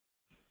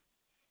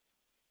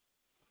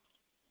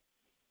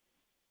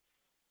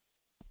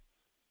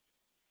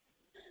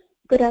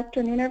Good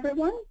afternoon,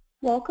 everyone.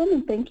 Welcome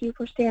and thank you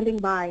for standing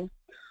by.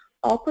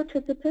 All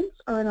participants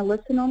are in a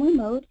listen-only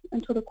mode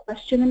until the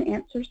question and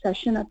answer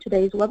session of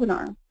today's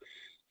webinar.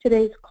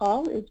 Today's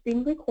call is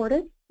being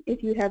recorded.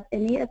 If you have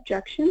any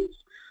objections,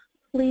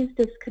 please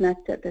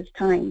disconnect at this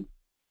time.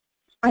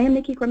 I am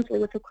Nikki Grimsley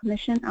with the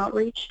Clinician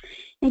Outreach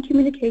and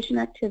Communication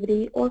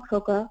Activity, or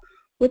COCA,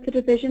 with the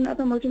Division of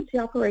Emergency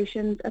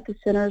Operations at the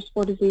Centers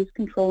for Disease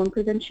Control and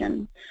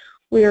Prevention.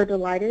 We are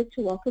delighted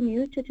to welcome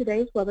you to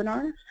today's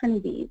webinar,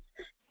 Honeybees,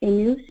 a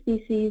new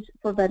species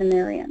for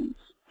veterinarians.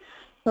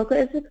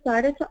 COCA is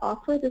excited to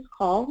offer this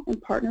call in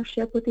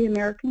partnership with the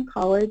American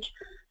College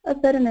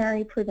of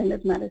Veterinary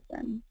Preventive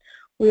Medicine.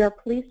 We are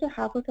pleased to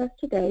have with us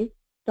today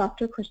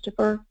Dr.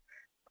 Christopher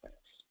Cripps.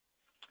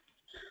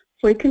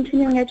 Free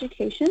continuing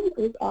education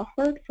is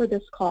offered for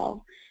this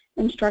call.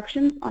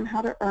 Instructions on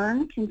how to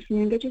earn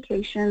continuing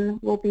education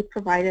will be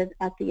provided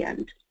at the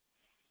end.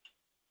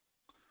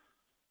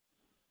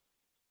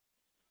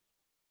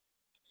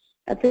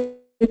 At the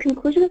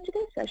conclusion of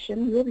today's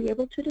session, we will be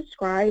able to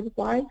describe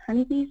why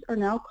beekeepers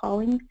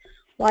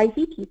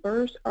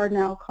are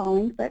now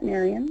calling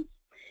veterinarians,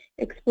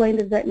 explain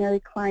the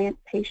veterinary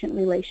client-patient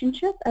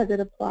relationship as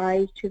it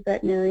applies to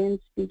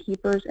veterinarians,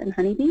 beekeepers, and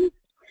honeybees,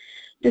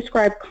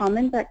 describe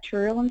common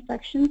bacterial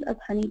infections of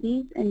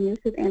honeybees and use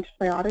of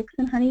antibiotics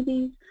in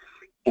honeybees,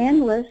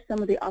 and list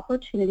some of the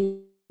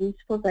opportunities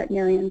for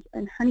veterinarians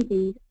and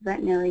honeybee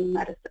veterinary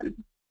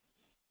medicine.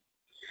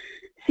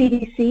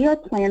 CDC or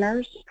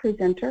planners,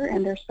 presenter,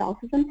 and their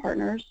spouses and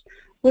partners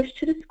wish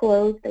to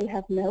disclose they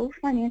have no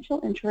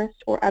financial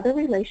interest or other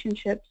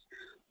relationships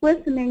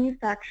with the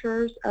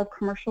manufacturers of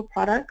commercial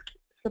products,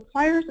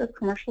 suppliers of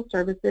commercial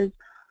services,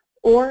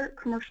 or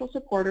commercial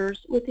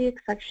supporters, with the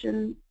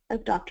exception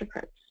of Dr.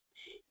 Cripps.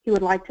 He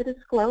would like to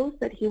disclose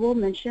that he will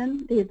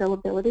mention the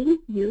availability,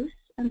 use,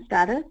 and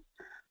status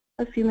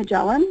of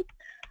Fumagillin,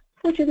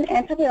 which is an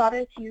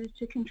antibiotic used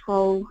to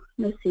control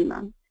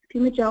nosema.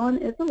 Fumagillin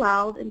is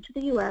allowed into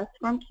the U.S.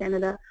 from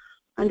Canada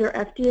under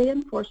FDA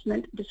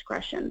enforcement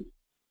discretion.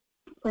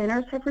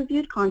 Planners have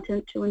reviewed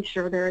content to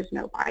ensure there is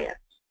no bias.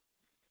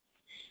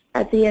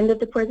 At the end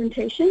of the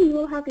presentation, you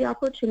will have the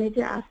opportunity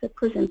to ask the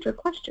presenter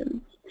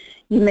questions.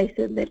 You may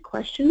submit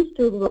questions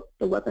through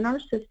the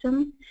webinar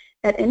system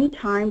at any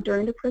time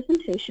during the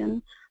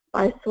presentation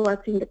by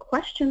selecting the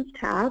Questions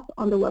tab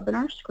on the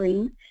webinar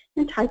screen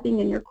and typing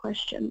in your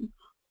question.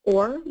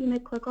 Or you may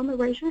click on the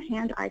Raise Your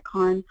Hand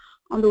icon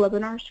on the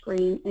webinar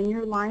screen and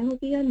your line will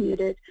be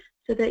unmuted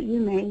so that you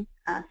may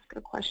ask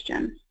a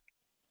question.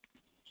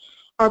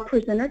 Our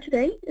presenter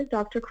today is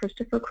Dr.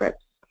 Christopher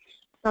Cripps.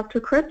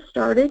 Dr. Cripps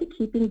started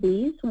keeping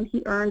bees when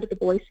he earned the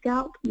Boy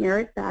Scout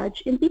Merit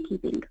Badge in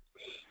beekeeping.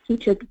 He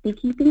took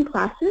beekeeping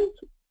classes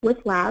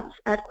with labs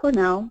at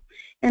Cornell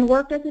and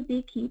worked as a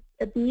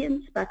bee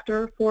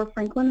inspector for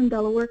Franklin and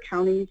Delaware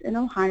counties in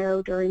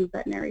Ohio during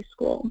veterinary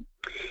school.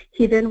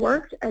 He then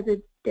worked as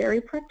a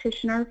dairy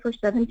practitioner for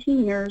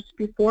 17 years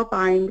before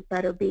buying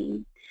Better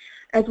Bee.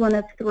 As one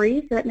of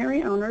 3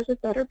 veterinary owners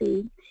of Better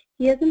Bee,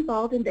 he is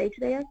involved in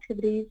day-to-day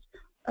activities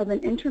of an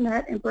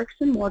internet and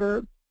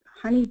bricks-and-mortar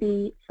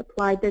honeybee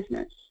supply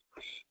business.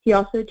 He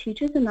also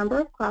teaches a number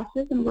of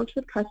classes and works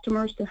with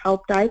customers to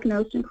help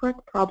diagnose and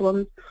correct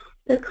problems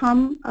that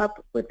come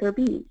up with their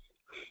bees.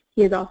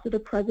 He is also the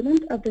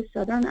president of the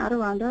Southern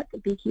Adirondack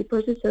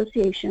Beekeepers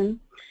Association,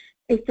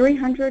 a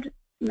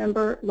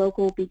 300-member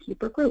local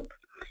beekeeper group.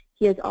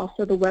 He is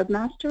also the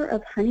webmaster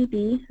of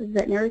Honeybee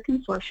Veterinary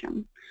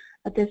Consortium.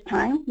 At this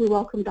time, we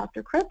welcome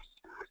Dr. Cripps.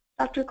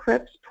 Dr.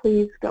 Cripps,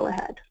 please go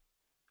ahead.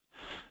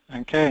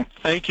 Okay,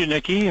 thank you,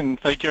 Nikki, and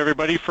thank you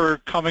everybody for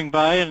coming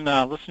by and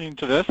listening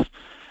to this.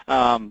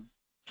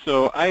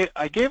 So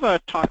I gave a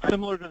talk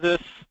similar to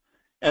this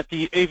at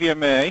the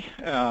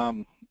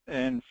AVMA,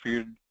 and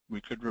figured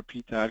we could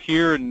repeat that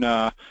here and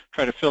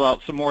try to fill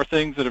out some more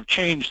things that have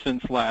changed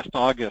since last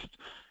August.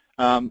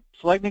 So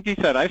like Nikki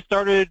said, I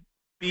started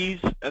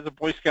bees as a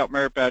Boy Scout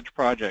Merit Badge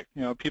project.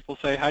 You know, people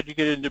say, how'd you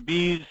get into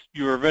bees?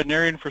 You were a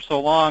veterinarian for so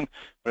long,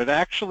 but it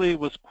actually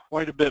was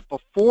quite a bit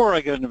before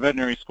I got into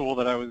veterinary school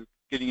that I was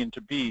getting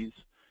into bees.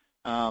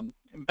 And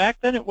back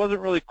then it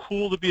wasn't really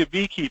cool to be a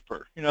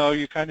beekeeper. You know,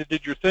 you kind of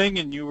did your thing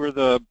and you were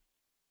the,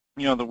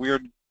 you know, the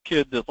weird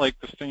kid that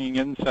liked the stinging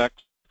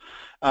insects.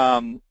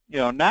 You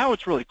know, now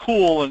it's really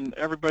cool and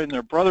everybody and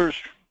their brother's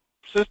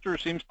sister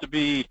seems to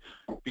be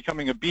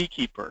becoming a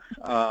beekeeper.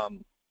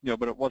 You know,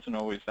 but it wasn't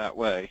always that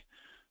way.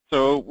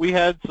 So we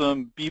had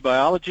some bee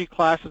biology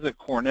classes at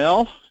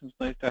Cornell. It was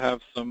nice to have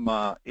some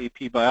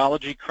AP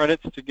biology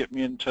credits to get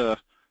me into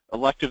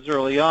electives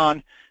early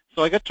on.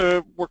 So I got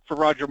to work for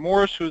Roger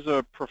Morris, who's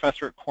a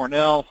professor at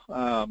Cornell,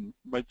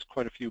 wrote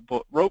quite a few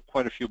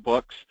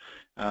books,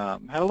 had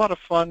a lot of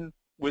fun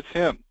with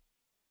him.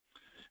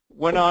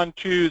 Went on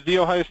to The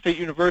Ohio State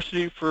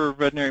University for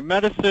veterinary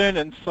medicine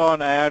and saw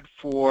an ad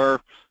for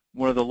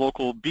one of the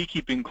local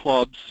beekeeping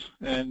clubs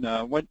and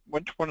went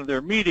to one of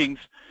their meetings.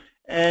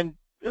 And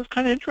it was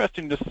kind of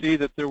interesting to see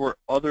that there were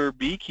other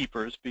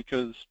beekeepers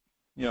because,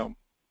 you know,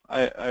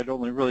 I'd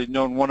only really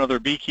known one other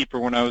beekeeper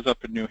when I was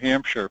up in New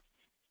Hampshire.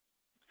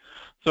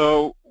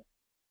 So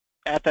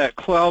at that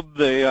club,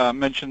 they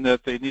mentioned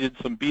that they needed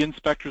some bee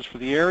inspectors for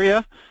the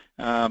area.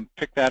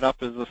 Picked that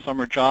up as a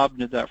summer job,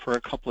 did that for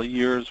a couple of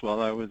years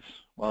while I was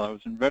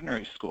in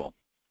veterinary school.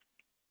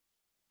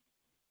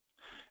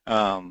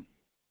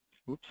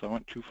 Oops, I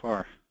went too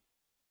far.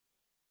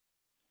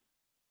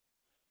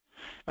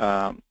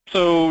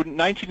 So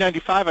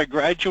 1995, I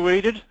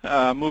graduated,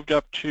 moved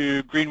up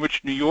to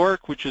Greenwich, New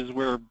York, which is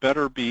where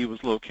Better Bee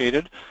was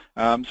located.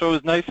 So it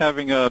was nice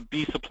having a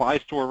bee supply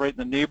store right in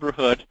the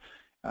neighborhood.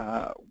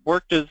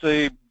 Worked as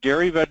a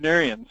dairy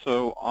veterinarian,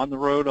 so on the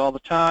road all the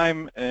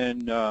time.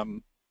 And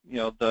you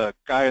know, the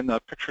guy in the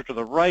picture to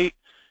the right,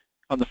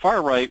 on the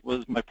far right,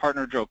 was my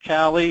partner Joe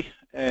Calley,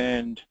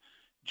 and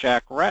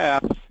Jack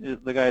Rath,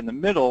 the guy in the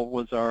middle,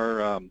 was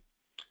our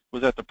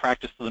was at the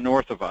practice to the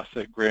north of us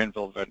at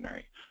Granville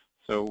Veterinary.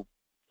 So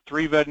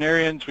 3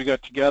 veterinarians, we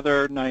got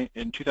together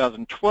in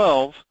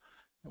 2012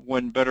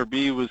 when Better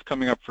Bee was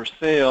coming up for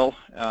sale,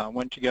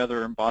 went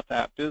together and bought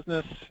that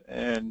business,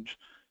 and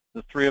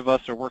the 3 of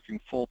us are working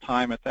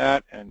full-time at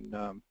that, and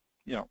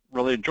you know,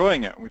 really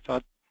enjoying it. We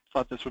thought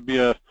this would be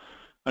a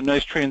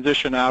nice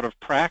transition out of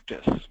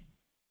practice.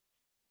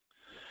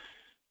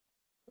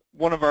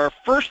 One of our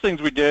first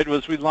things we did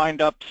was we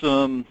lined up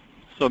some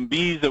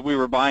bees that we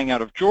were buying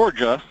out of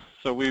Georgia.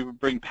 So we would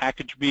bring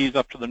packaged bees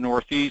up to the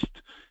Northeast.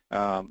 We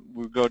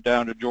would go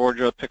down to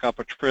Georgia, pick up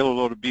a trailer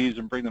load of bees,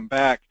 and bring them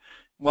back.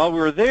 While we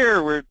were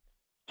there, we're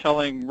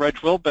telling Reg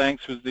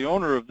Wilbanks, who's the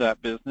owner of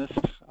that business,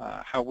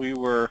 how we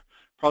were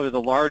probably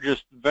the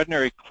largest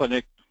veterinary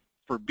clinic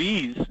for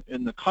bees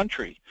in the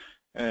country.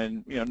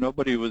 And you know,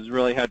 nobody was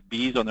really had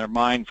bees on their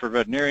mind for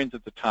veterinarians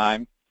at the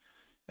time.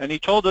 And he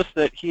told us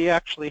that he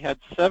actually had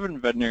 7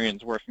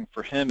 veterinarians working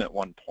for him at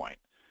one point.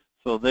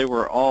 So they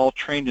were all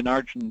trained in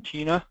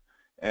Argentina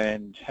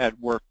and had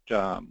worked, you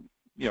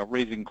know,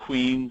 raising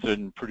queens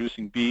and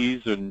producing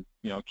bees, and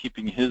you know,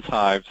 keeping his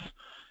hives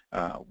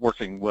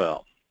working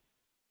well.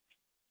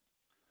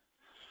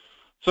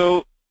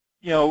 So,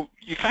 you know,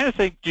 you kind of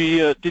think,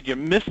 did you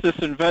miss this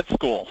in vet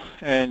school?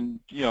 And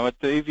you know, at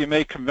the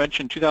AVMA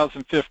convention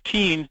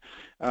 2015,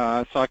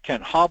 I saw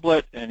Kent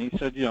Hoblet, and he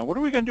said, you know, what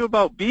are we going to do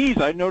about bees?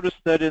 I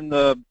noticed that in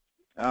the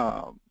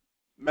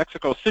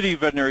Mexico City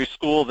Veterinary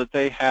School that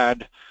they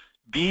had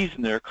bees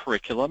in their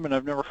curriculum, and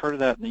I've never heard of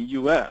that in the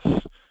U.S.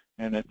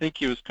 And I think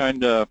he was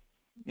kind of,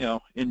 you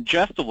know, in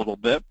jest a little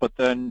bit. But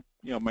then,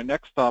 you know, my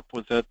next stop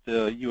was at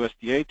the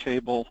USDA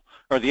table,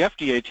 or the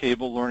FDA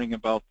table, learning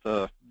about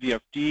the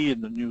VFD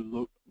and the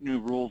new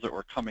rules that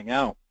were coming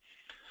out.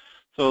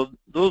 So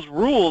those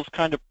rules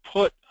kind of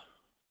put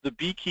the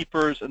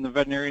beekeepers and the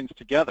veterinarians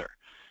together.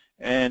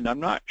 And I'm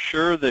not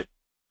sure that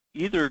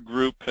either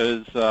group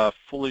has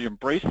fully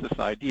embraced this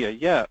idea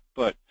yet,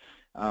 but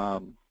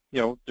you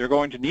know, they're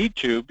going to need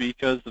to,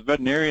 because the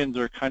veterinarians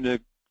are kind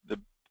of the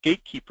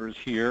gatekeepers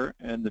here,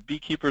 and the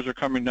beekeepers are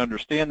coming to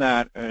understand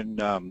that, and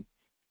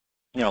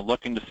you know,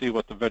 looking to see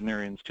what the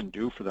veterinarians can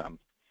do for them.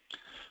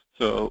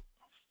 So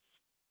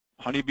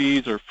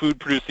honeybees are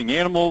food-producing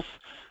animals.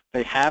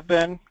 They have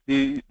been.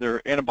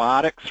 They're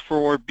antibiotics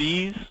for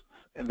bees,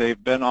 and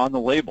they've been on the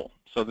label.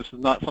 So this is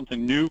not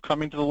something new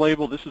coming to the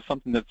label. This is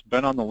something that's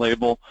been on the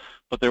label,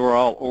 but they were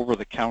all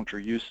over-the-counter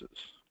uses.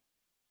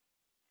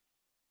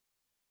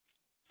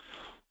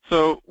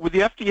 So with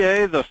the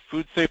FDA, the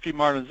Food Safety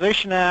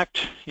Modernization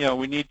Act, you know,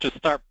 we need to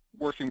start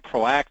working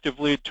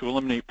proactively to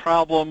eliminate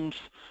problems.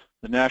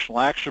 The National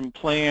Action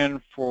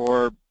Plan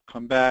for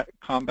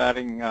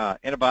combating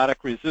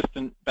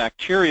antibiotic-resistant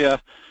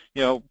bacteria,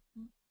 you know,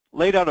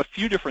 laid out a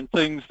few different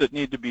things that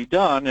need to be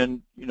done.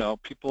 And you know,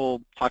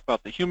 people talk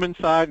about the human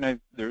side, and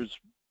there's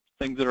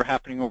things that are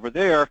happening over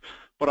there.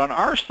 But on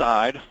our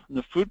side,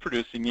 the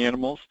food-producing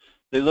animals,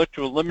 they look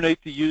to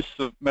eliminate the use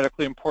of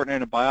medically important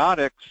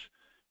antibiotics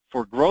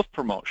for growth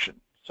promotion.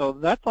 So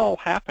that's all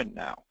happened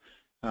now.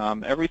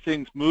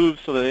 Everything's moved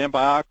so that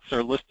antibiotics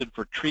are listed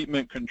for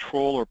treatment,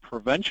 control, or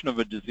prevention of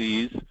a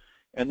disease,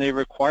 and they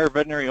require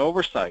veterinary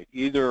oversight.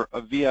 Either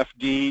a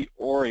VFD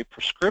or a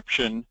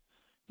prescription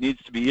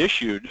needs to be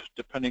issued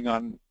depending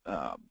on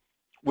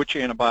which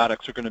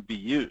antibiotics are going to be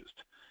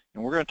used.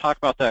 And we're going to talk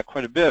about that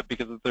quite a bit,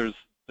 because there's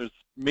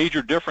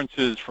major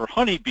differences for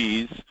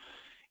honeybees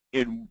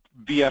in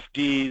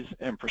VFDs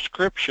and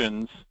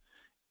prescriptions.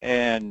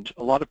 And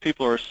a lot of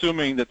people are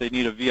assuming that they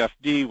need a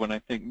VFD, when I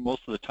think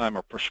most of the time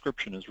a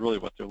prescription is really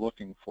what they're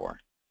looking for.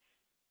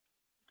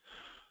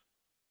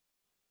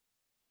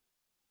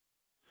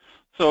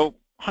 So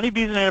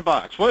honeybees and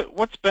antibiotics,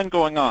 what's been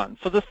going on?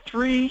 So the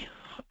 3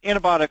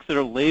 antibiotics that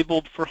are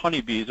labeled for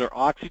honeybees are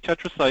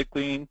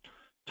oxytetracycline,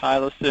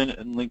 tylosin,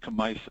 and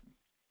lincomycin.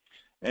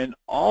 And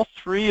all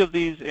 3 of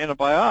these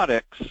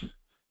antibiotics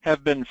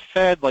have been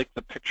fed like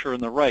the picture on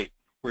the right,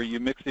 where you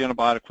mix the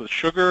antibiotic with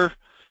sugar.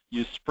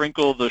 You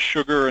sprinkle the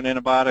sugar and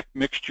antibiotic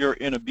mixture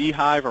in a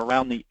beehive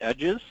around the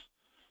edges.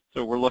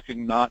 So we're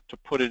looking not to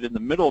put it in the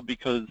middle,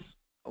 because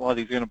a lot of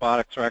these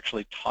antibiotics are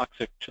actually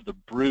toxic to the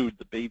brood,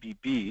 the baby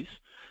bees.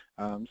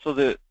 So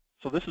this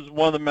is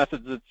one of the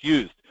methods that's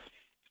used.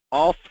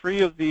 All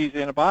 3 of these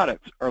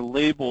antibiotics are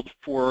labeled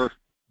for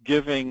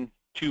giving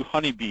to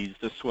honeybees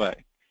this way.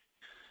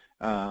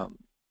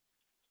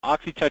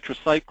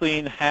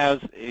 Oxytetracycline has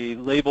a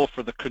label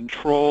for the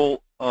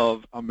control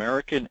of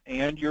American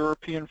and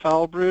European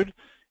foul brood,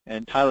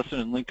 and tylosin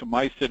and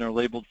lincomycin are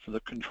labeled for the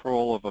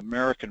control of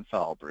American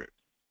foul brood.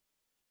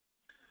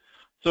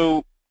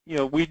 So,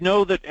 we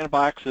know that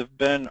antibiotics have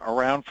been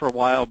around for a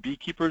while.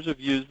 Beekeepers have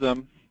used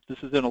them.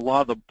 This is in a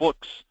lot of the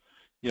books,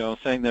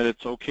 saying that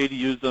it's okay to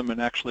use them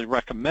and actually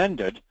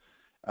recommended.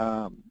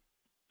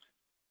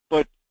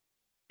 But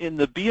in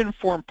the Bee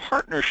Informed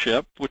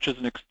Partnership, which is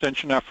an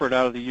extension effort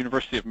out of the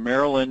University of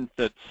Maryland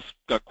that's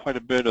got quite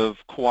a bit of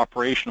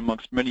cooperation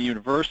amongst many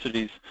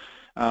universities,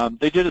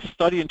 they did a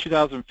study in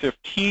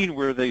 2015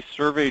 where they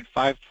surveyed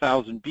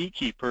 5,000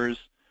 beekeepers,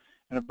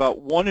 and about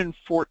 1 in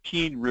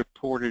 14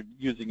 reported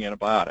using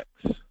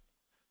antibiotics.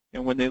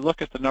 And when they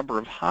look at the number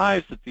of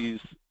hives that these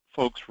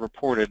folks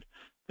reported,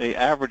 they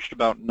averaged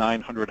about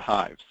 900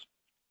 hives.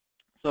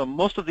 So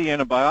most of the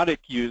antibiotic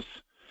use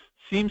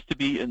seems to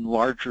be in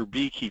larger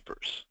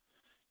beekeepers.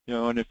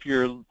 And if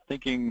you're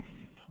thinking,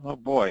 oh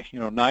boy,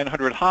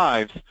 900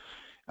 hives,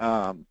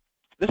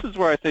 this is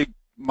where I think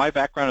my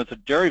background as a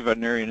dairy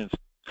veterinarian is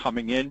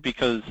coming in,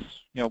 because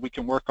we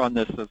can work on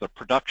this as a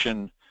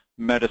production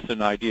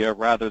medicine idea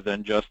rather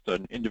than just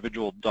an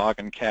individual dog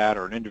and cat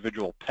or an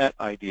individual pet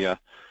idea.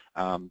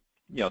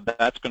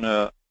 That's going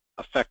to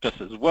affect us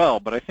as well,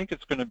 but I think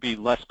it's going to be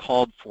less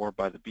called for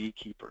by the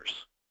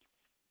beekeepers.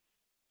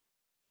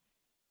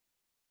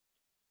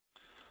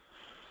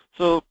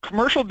 So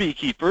commercial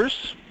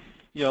beekeepers,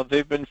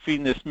 they've been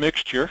feeding this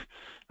mixture.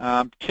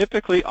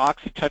 Typically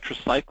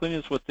oxytetracycline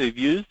is what they've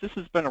used. This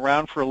has been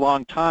around for a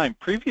long time.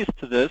 Previous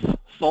to this,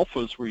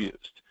 sulfas were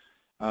used.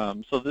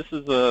 So this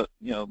is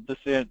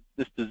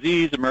this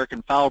disease,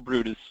 American foul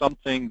brood, is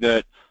something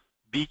that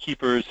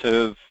beekeepers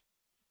have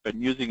been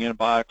using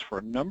antibiotics for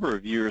a number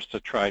of years to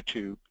try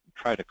to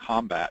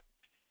combat.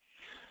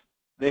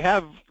 They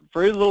have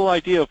very little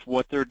idea of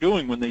what they're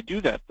doing when they do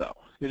that, though.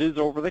 It is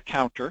over the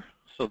counter,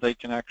 so they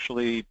can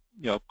actually,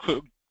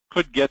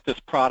 could get this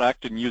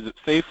product and use it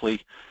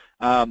safely.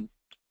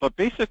 But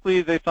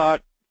basically, they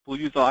thought, we'll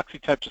use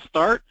Oxytet to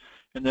start,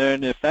 and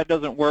then if that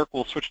doesn't work,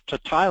 we'll switch to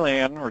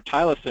Tylan or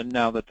tylosin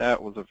now that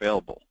that was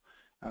available.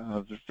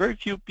 There's very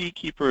few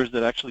beekeepers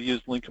that actually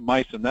use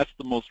lincomycin. That's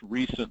the most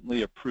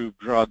recently approved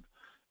drug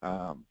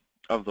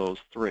of those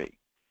three.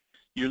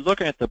 You're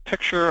looking at the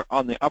picture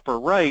on the upper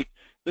right.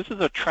 This is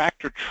a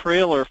tractor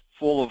trailer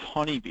full of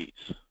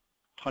honeybees,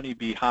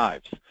 honeybee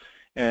hives.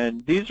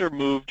 And these are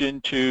moved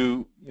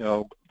into,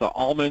 the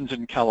almonds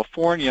in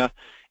California,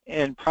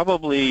 and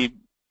probably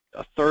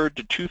a third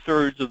to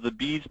two-thirds of the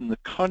bees in the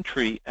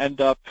country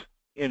end up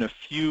in a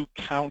few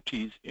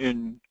counties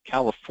in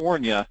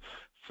California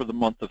for the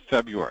month of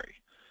February.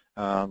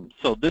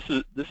 So this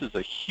is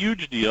a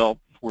huge deal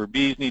where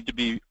bees need to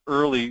be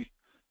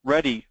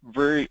ready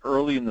very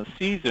early in the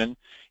season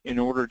in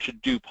order to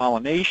do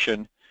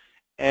pollination.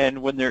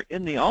 And when they're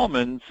in the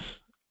almonds,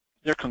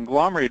 they're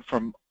conglomerated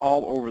from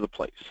all over the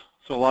place.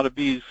 So a lot of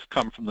bees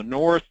come from the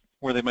north,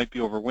 where they might be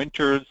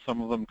overwintered.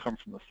 Some of them come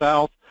from the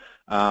south.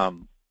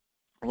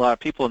 A lot of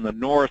people in the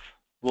north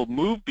will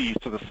move bees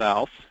to the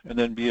south and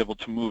then be able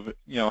to move,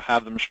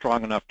 have them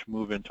strong enough to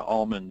move into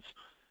almonds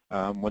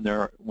when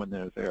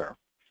they're there.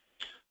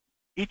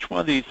 Each one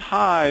of these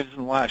hives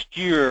in the last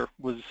year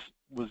was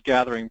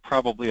gathering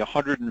probably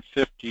 $150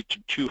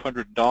 to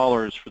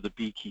 $200 for the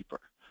beekeeper.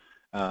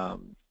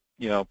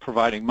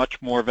 Providing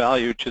much more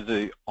value to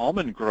the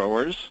almond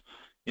growers,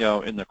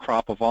 in the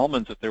crop of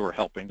almonds that they were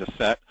helping to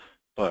set,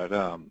 but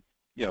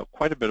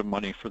quite a bit of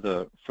money for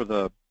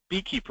the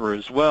beekeeper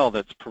as well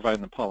that's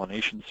providing the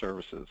pollination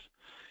services.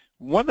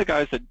 One of the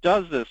guys that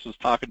does this was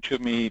talking to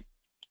me,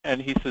 and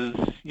he says,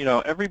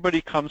 everybody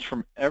comes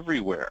from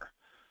everywhere,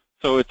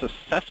 so it's a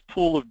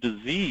cesspool of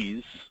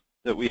disease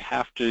that we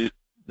have to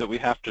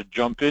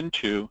jump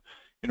into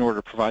in order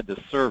to provide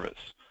this service.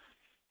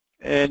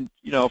 And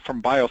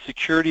from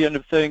biosecurity end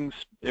of things,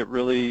 it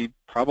really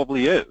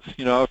probably is.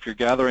 If you're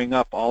gathering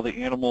up all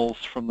the animals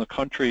from the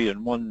country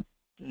in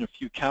a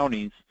few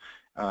counties,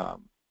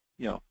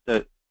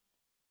 that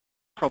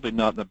probably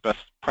not the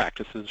best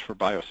practices for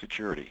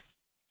biosecurity.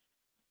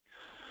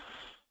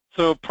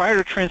 So prior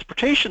to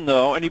transportation,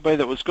 though, anybody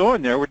that was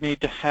going there would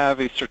need to have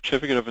a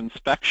certificate of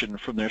inspection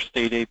from their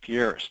state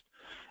apiarist.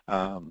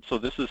 So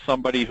this is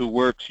somebody who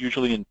works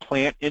usually in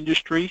plant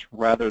industry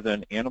rather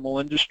than animal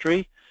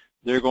industry.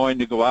 They're going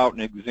to go out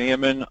and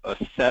examine a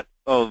set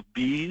of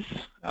bees.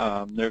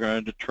 They're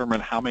going to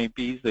determine how many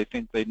bees they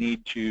think they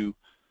need to,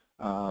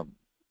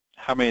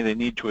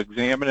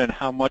 examine, and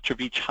how much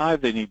of each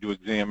hive they need to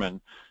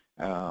examine.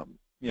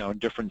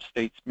 Different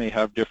states may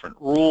have different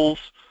rules.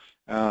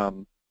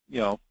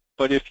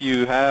 But if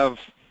you have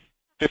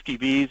 50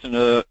 bees in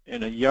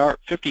a yard,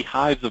 50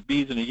 hives of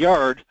bees in a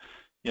yard,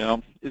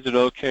 is it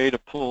okay to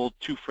pull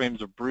 2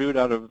 frames of brood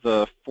out of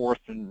the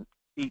 4th and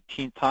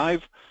 18th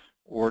hive?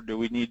 Or do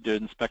we need to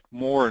inspect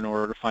more in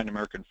order to find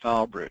American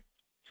foul brood?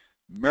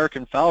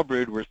 American foul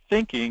brood, we're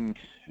thinking,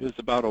 is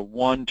about a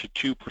 1%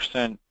 to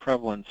 2%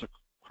 prevalence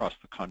across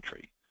the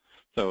country.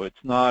 So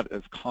it's not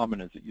as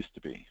common as it used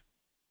to be.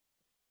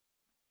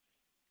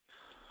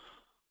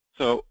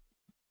 So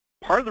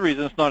part of the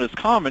reason it's not as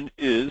common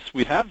is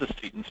we have the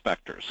state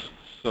inspectors.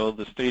 So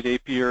the state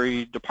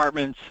apiary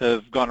departments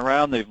have gone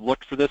around, they've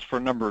looked for this for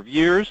a number of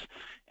years,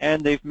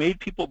 and they've made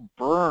people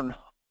burn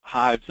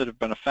hives that have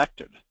been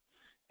affected.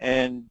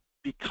 And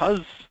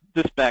because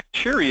this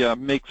bacteria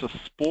makes a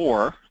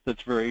spore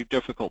that's very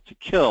difficult to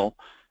kill,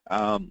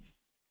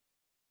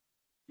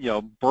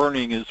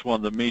 burning is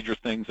one of the major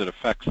things that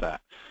affects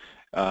that,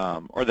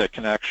 or that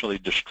can actually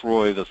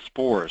destroy the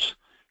spores.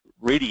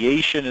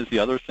 Radiation is the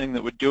other thing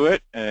that would do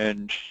it,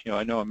 and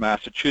I know in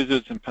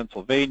Massachusetts and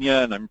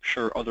Pennsylvania, and I'm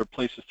sure other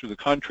places through the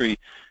country,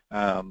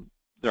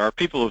 there are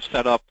people who have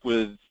set up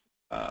with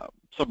some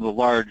of the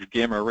large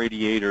gamma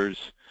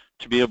radiators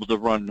to be able to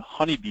run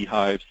honeybee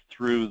hives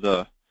through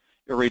the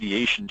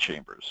irradiation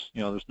chambers.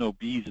 There's no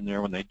bees in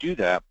there when they do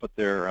that, but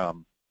they're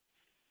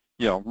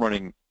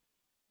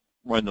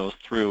run those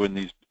through in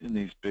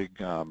these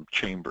big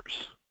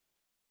chambers.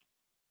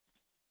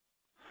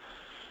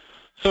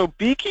 So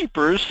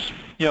beekeepers,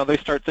 they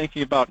start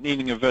thinking about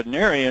needing a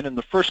veterinarian, and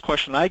the first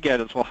question I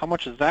get is, well, how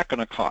much is that going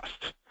to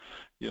cost?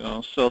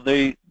 So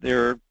they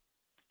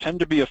tend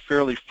to be a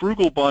fairly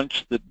frugal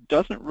bunch that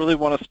doesn't really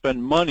want to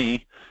spend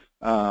money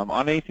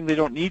on anything they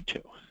don't need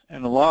to.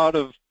 And a lot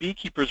of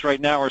beekeepers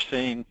right now are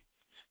saying,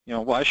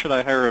 why should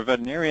I hire a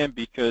veterinarian?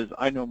 Because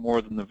I know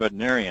more than the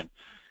veterinarian.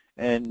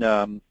 And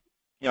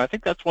I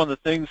think that's one of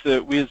the things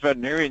that we as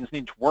veterinarians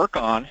need to work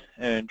on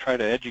and try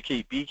to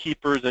educate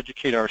beekeepers,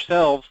 educate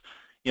ourselves,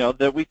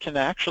 that we can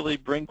actually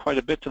bring quite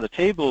a bit to the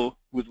table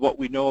with what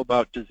we know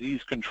about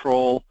disease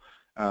control.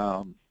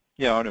 And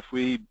if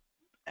we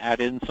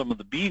add in some of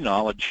the bee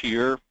knowledge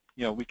here,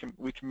 we can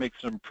make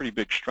some pretty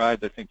big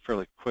strides, I think,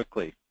 fairly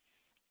quickly.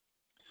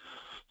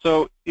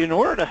 So in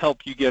order to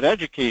help you get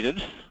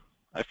educated,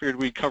 I figured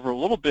we'd cover a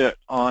little bit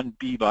on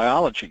bee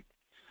biology.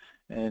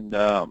 And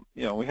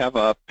we have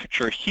a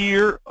picture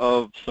here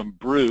of some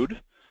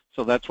brood.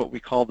 So that's what we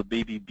call the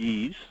baby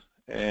bees.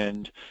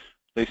 And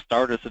they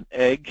start as an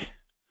egg.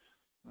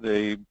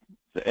 The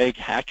egg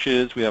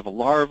hatches. We have a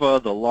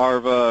larva. The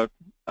larva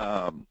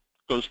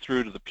goes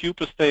through to the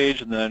pupa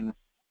stage, and then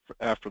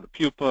after the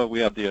pupa, we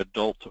have the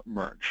adult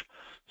emerge.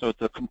 So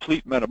it's a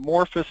complete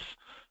metamorphosis.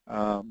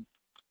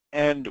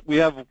 And we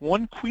have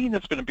one queen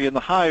that's going to be in the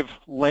hive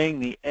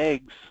laying the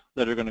eggs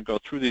that are going to go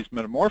through these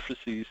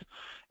metamorphoses.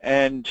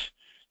 And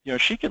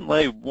she can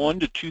lay 1,000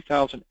 to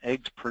 2,000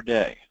 eggs per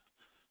day.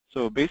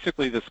 So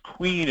basically this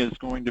queen is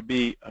going to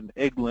be an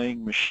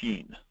egg-laying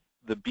machine.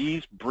 The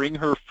bees bring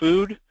her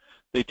food,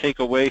 they take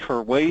away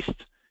her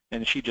waste,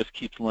 and she just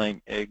keeps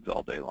laying eggs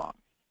all day long.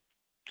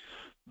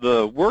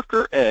 The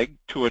worker egg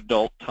to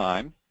adult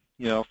time,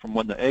 from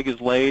when the egg is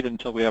laid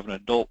until we have an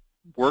adult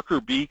worker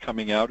bee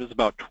coming out, is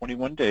about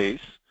 21 days.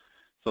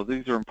 So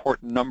these are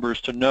important numbers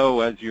to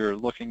know as you're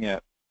looking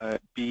at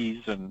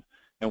bees and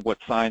what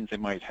signs they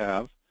might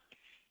have.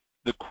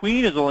 The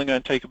queen is only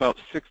going to take about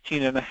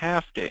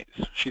 16.5 days.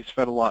 She's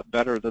fed a lot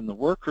better than the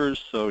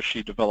workers, so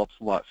she develops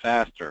a lot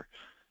faster.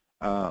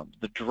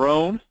 The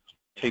drone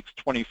takes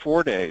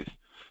 24 days.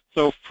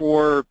 So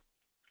for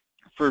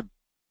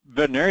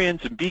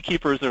veterinarians and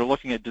beekeepers that are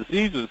looking at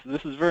diseases,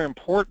 this is very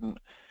important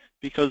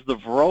because the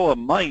varroa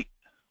mite,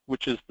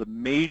 which is the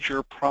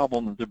major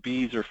problem that the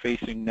bees are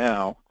facing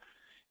now,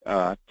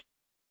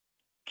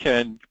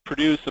 can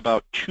produce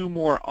about 2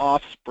 more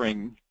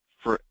offspring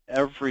for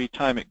every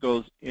time it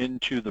goes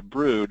into the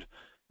brood.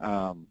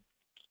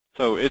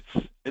 So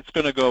it's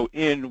going to go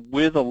in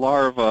with a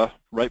larva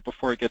right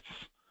before it gets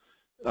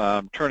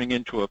turning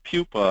into a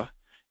pupa.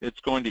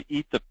 It's going to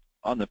eat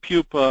on the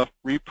pupa,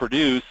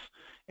 reproduce,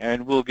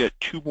 and we'll get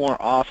 2 more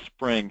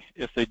offspring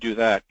if they do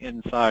that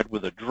inside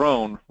with a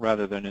drone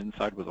rather than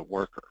inside with a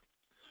worker.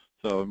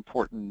 So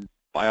important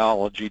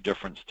biology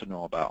difference to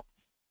know about.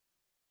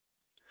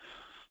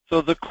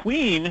 So the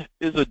queen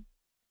is a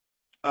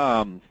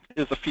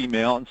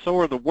female, and so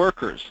are the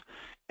workers.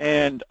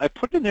 And I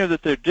put in there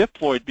that they're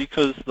diploid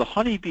because the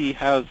honeybee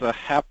has a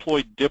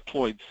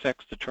haploid-diploid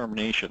sex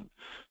determination.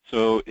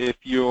 So if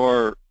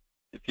you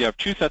have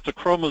 2 sets of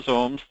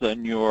chromosomes,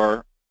 then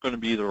you're going to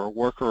be either a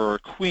worker or a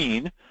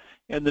queen.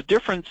 And the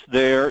difference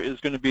there is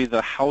going to be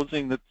the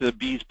housing that the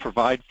bees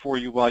provide for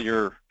you while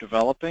you're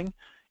developing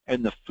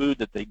and the food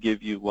that they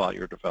give you while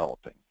you're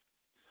developing.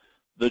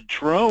 The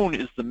drone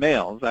is the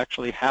male, is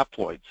actually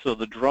haploid. So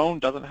the drone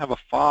doesn't have a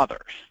father.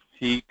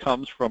 He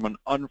comes from an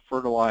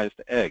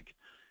unfertilized egg.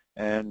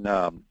 And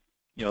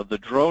the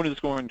drone is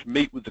going to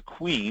mate with the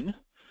queen,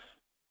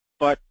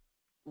 but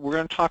we're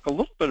going to talk a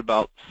little bit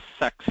about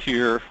sex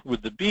here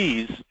with the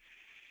bees.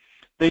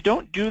 They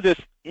don't do this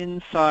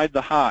inside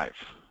the hive.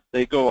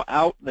 They go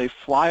out, they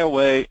fly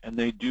away, and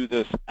they do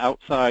this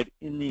outside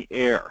in the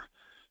air.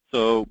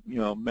 So,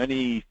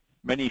 many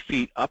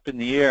feet up in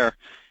the air.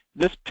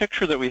 This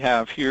picture that we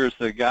have here is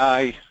the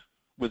guy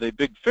with a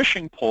big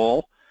fishing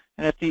pole,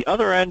 and at the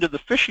other end of the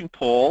fishing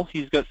pole,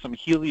 he's got some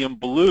helium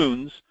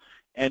balloons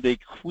and a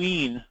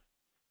queen,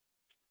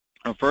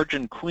 a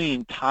virgin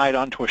queen, tied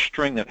onto a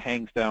string that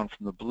hangs down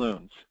from the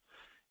balloons.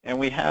 And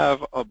we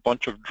have a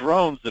bunch of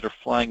drones that are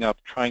flying up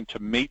trying to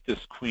mate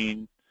this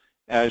queen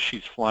as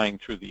she's flying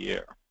through the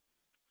air.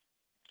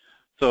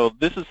 So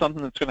this is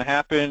something that's going to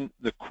happen.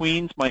 The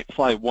queens might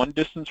fly one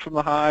distance from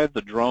the hive,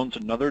 the drones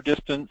another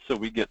distance, so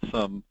we get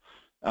some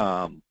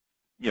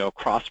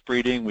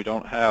crossbreeding. We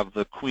don't have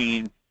the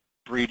queen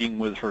breeding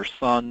with her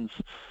sons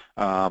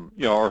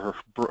or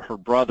her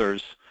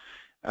brothers.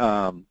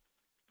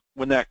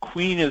 When that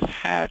queen is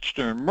hatched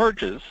or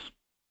emerges,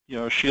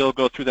 she'll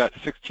go through that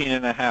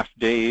 16.5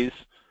 days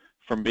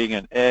from being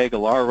an egg, a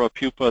larva,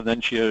 pupa,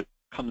 then she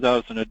comes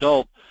out as an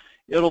adult.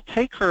 It'll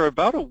take her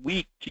about a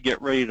week to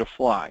get ready to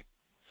fly.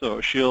 So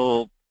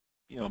she'll,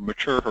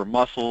 mature her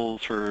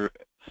muscles, her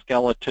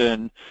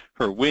skeleton,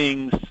 her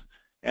wings,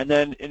 and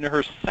then in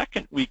her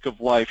second week of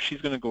life,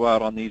 she's going to go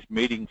out on these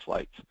mating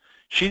flights.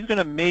 She's going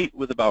to mate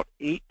with about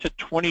 8 to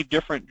 20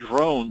 different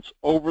drones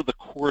over the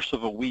course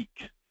of a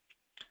week.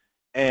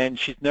 And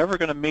she's never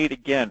going to mate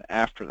again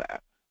after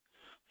that.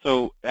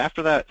 So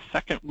after that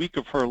second week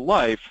of her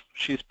life,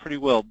 she's pretty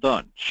well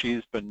done.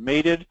 She's been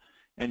mated,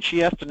 and she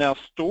has to now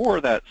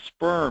store that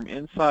sperm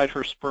inside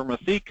her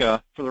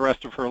spermatheca for the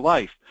rest of her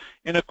life.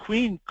 And a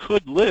queen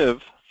could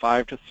live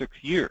 5 to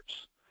 6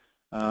 years.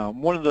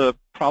 One of the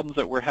problems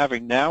that we're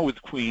having now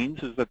with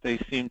queens is that they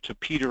seem to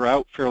peter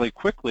out fairly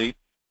quickly.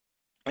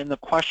 And the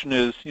question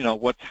is,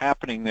 what's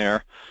happening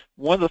there?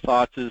 One of the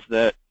thoughts is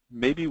that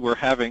maybe we're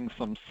having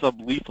some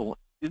sublethal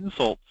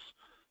insults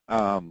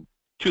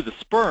to the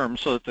sperm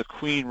so that the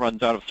queen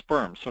runs out of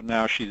sperm. So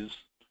now she's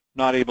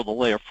not able to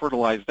lay a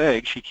fertilized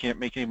egg. She can't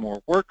make any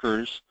more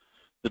workers.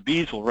 The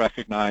bees will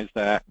recognize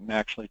that and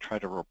actually try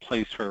to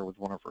replace her with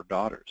one of her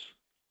daughters.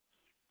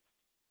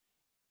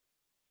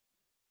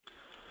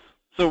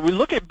 So we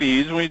look at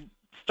bees and we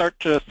start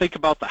to think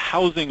about the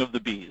housing of the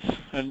bees.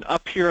 And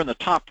up here in the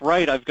top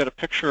right, I've got a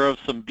picture of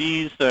some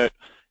bees that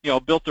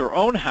built their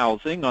own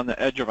housing on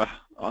the edge of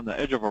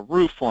a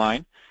roof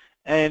line,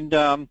 and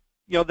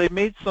they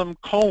made some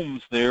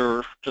combs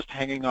there just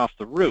hanging off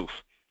the roof.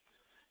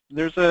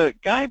 There's a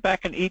guy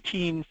back in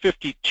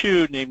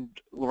 1852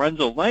 named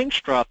Lorenzo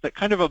Langstroth that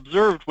kind of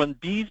observed when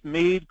bees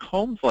made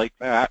combs like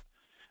that,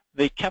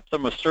 they kept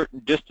them a certain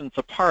distance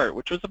apart,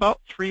 which was about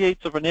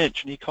 3/8 of an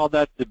inch, and he called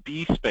that the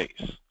bee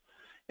space.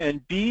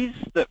 And bees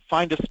that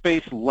find a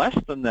space less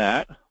than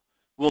that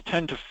will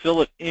tend to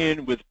fill it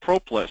in with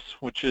propolis,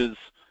 which is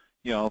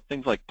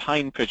things like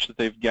pine pitch that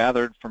they've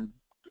gathered from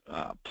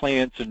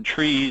plants and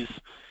trees,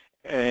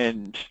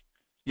 and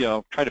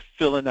try to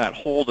fill in that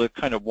hole to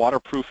kind of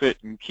waterproof it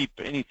and keep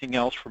anything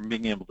else from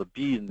being able to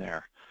be in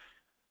there.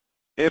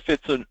 If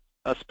it's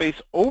a space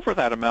over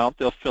that amount,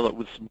 they'll fill it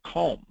with some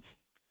comb.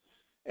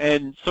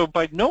 And so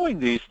by knowing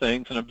these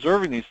things and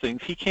observing these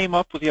things, he came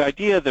up with the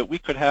idea that we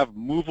could have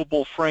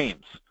movable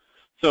frames.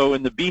 So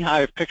in the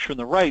beehive picture on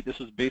the right,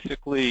 this is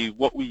basically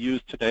what we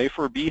use today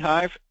for a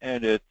beehive,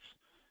 and it's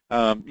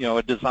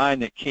a design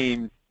that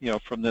came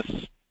from this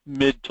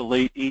mid to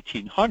late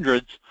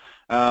 1800s,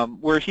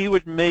 where he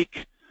would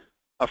make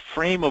a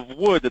frame of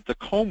wood that the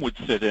comb would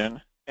sit in,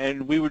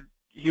 and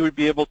he would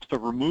be able to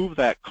remove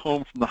that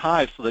comb from the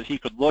hive so that he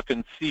could look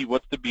and see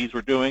what the bees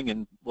were doing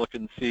and look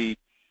and see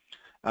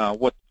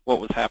what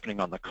was happening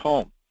on the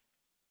comb.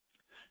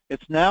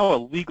 It's now a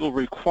legal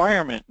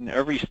requirement in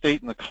every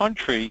state in the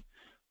country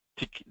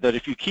that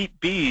if you keep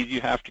bees,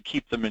 you have to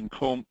keep them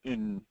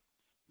in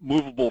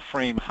movable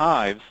frame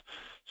hives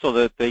so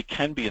that they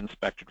can be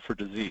inspected for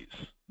disease.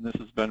 And this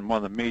has been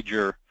one of the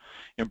major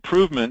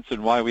improvements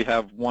in why we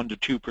have 1 to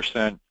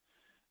 2%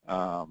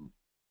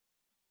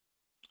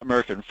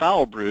 American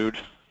foul brood,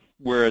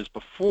 whereas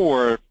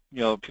before,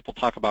 people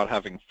talk about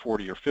having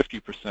 40 or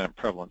 50%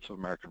 prevalence of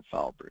American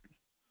foul brood.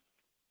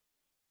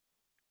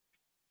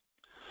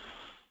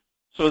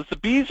 So as the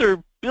bees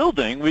are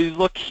building, we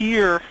look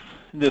here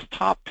in this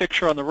top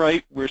picture on the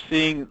right, we're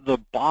seeing the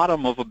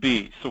bottom of a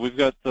bee. So we've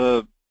got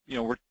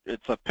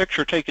it's a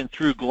picture taken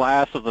through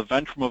glass of the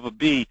ventrum of a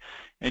bee,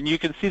 and you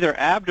can see their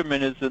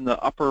abdomen is in the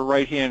upper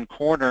right-hand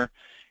corner,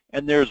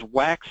 and there's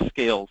wax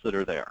scales that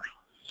are there.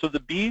 So the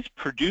bees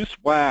produce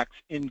wax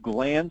in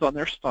glands on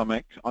their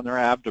stomach, on their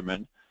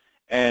abdomen,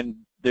 and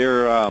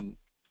they'll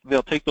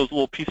take those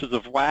little pieces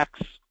of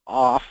wax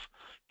off,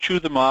 chew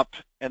them up,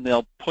 and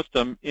they'll put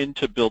them in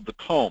to build the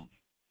comb.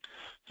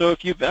 So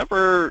if you've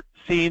ever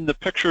seen the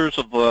pictures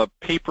of the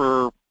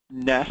paper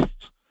nest,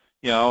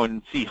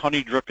 and see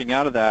honey dripping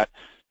out of that,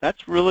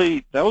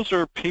 those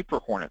are paper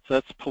hornets.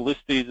 That's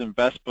Polistes and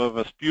Vespa,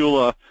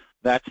 Vespula.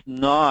 That's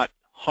not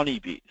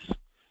honeybees.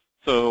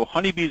 So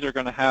honeybees are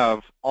going to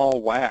have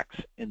all wax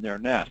in their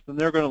nest, and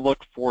they're going to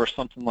look for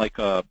something like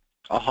a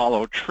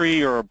hollow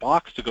tree or a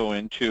box to go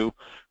into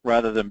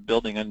rather than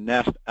building a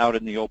nest out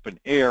in the open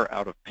air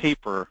out of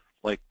paper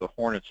like the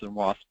hornets and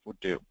wasps would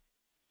do.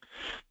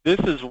 This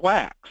is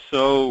wax,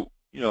 so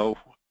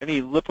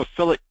any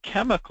lipophilic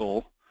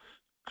chemical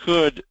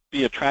could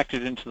be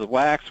attracted into the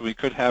wax. We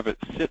could have it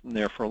sitting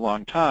there for a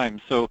long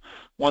time. So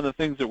one of the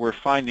things that we're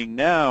finding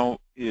now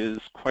is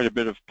quite a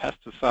bit of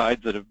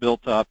pesticides that have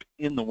built up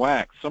in the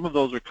wax. Some of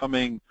those are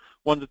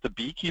ones that the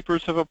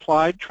beekeepers have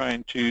applied,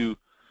 trying to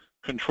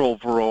control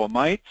varroa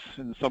mites,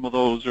 and some of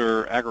those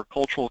are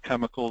agricultural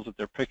chemicals that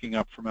they're picking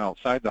up from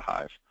outside the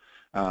hive.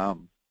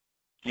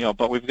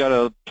 But we've got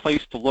a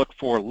place to look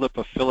for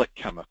lipophilic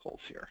chemicals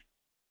here.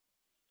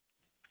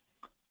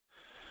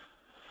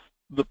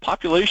 The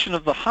population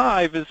of the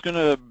hive is going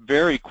to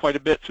vary quite a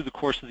bit through the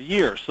course of the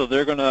year. So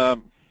they're going to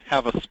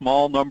have a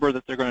small number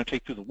that they're going to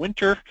take through the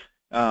winter,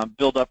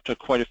 build up to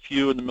quite a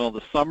few in the middle of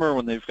the summer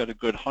when they've got a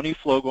good honey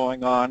flow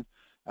going on,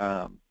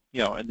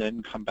 and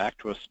then come back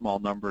to a small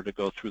number to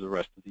go through the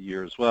rest of the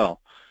year as well.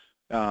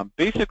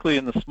 Basically,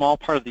 in the small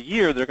part of the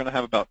year, they're going to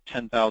have about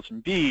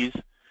 10,000 bees,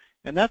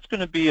 and that's going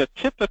to be a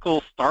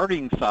typical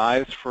starting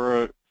size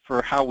for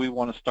how we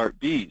want to start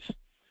bees.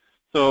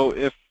 So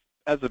if,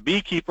 as a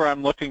beekeeper,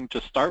 I'm looking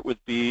to start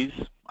with bees,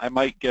 I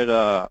might get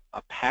a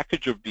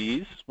package of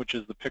bees, which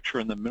is the picture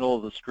in the middle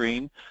of the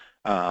screen.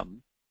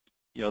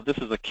 This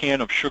is a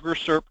can of sugar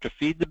syrup to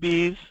feed the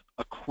bees,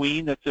 a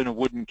queen that's in a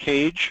wooden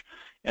cage,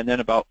 and then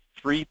about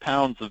 3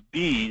 pounds of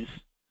bees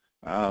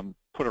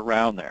put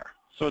around there.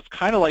 So it's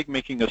kind of like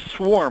making a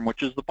swarm,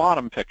 which is the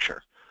bottom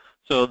picture.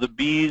 So the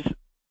bees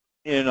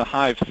in a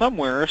hive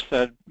somewhere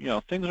said,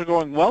 things are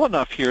going well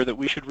enough here that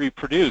we should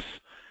reproduce.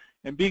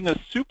 And being a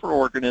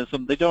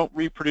superorganism, they don't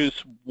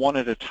reproduce one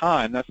at a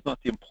time. That's not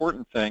the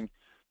important thing.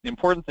 The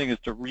important thing is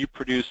to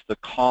reproduce the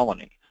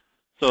colony.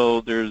 So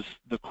there's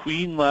the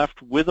queen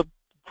left with a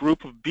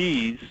group of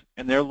bees,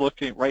 and they're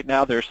looking, right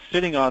now they're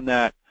sitting on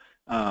that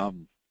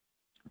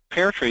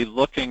pear tree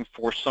looking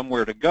for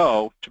somewhere to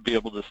go to be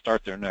able to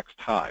start their next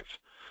hive.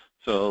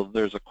 So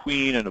there's a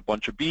queen and a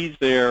bunch of bees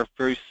there,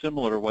 very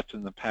similar to what's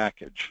in the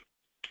package.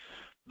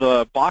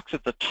 The box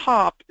at the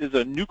top is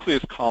a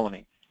nucleus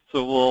colony.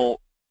 So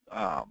we'll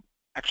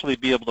actually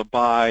be able to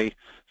buy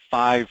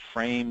 5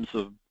 frames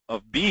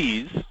of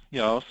bees,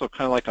 so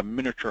kind of like a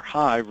miniature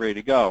hive ready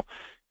to go.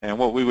 And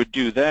what we would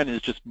do then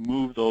is just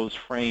move those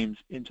frames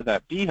into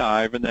that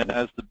beehive, and then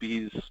as the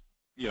bees,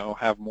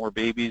 have more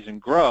babies and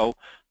grow,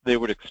 they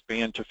would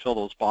expand to fill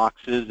those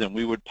boxes, and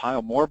we would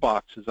pile more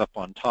boxes up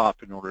on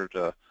top in order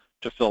to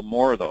fill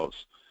more of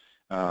those.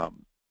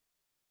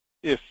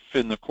 If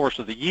in the course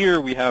of the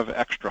year we have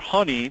extra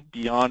honey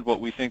beyond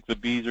what we think the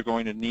bees are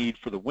going to need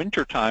for the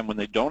winter time when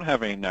they don't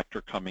have any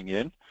nectar coming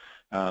in,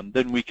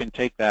 then we can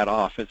take that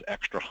off as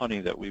extra honey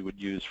that we would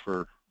use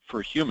for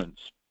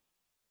humans.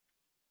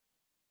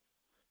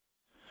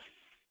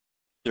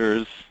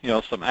 There's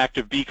some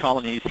active bee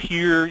colonies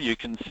here. You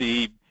can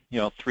see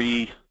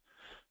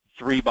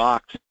three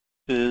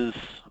boxes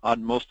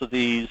on most of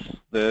these.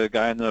 The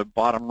guy in the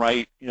bottom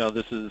right,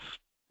 this is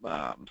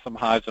some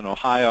hives in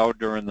Ohio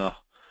during the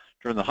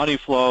honey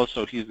flow,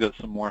 so he's got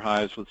some more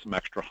hives with some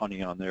extra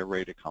honey on there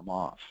ready to come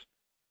off.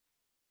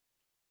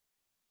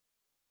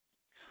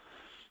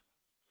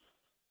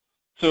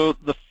 So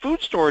the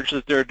food storage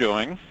that they're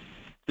doing,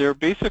 they're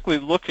basically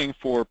looking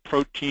for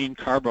protein,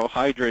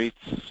 carbohydrates,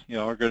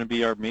 are going to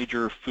be our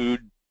major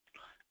food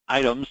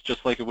items,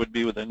 just like it would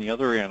be with any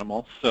other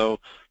animal. So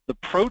the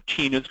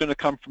protein is going to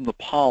come from the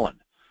pollen.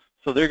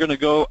 So they're going to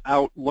go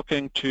out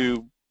looking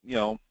to,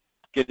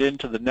 get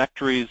into the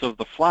nectaries of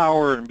the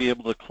flower and be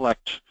able to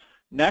collect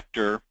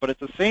nectar, but at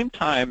the same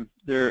time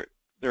they're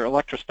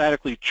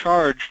electrostatically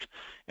charged,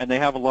 and they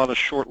have a lot of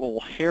short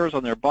little hairs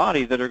on their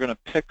body that are going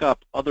to pick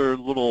up other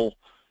little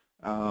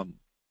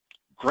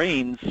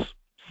grains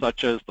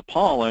such as the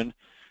pollen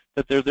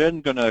that they're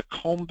then going to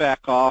comb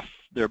back off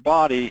their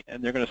body,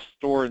 and they're going to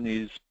store in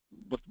these,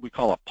 what we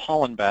call a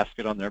pollen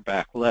basket on their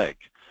back leg.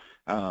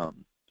 And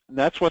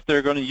that's what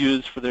they're going to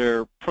use for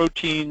their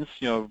proteins,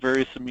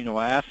 various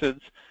amino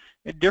acids.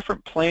 And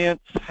different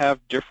plants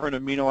have different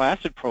amino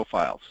acid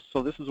profiles.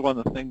 So this is one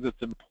of the things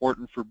that's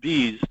important for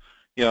bees,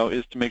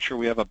 is to make sure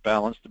we have a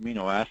balanced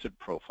amino acid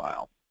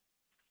profile.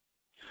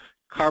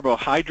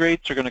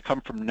 Carbohydrates are going to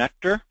come from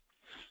nectar.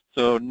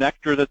 So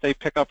nectar that they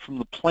pick up from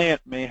the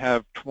plant may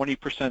have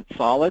 20%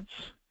 solids,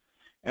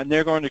 and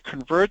they're going to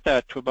convert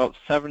that to about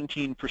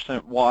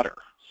 17% water.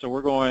 So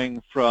we're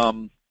going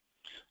from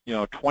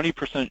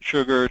 20%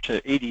 sugar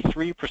to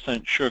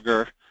 83%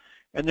 sugar,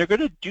 and they're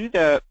going to do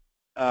that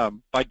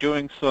by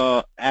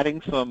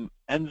adding some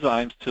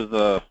enzymes to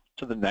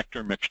the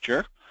nectar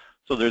mixture.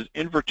 So there's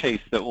invertase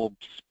that will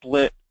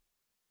split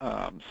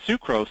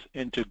sucrose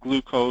into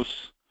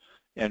glucose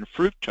and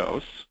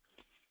fructose.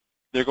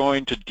 They're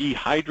going to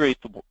dehydrate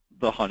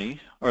the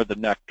honey or the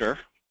nectar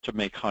to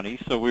make honey.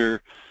 So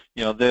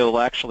they'll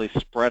actually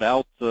spread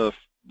out the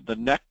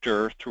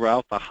nectar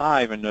throughout the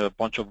hive into a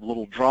bunch of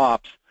little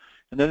drops,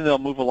 and then they'll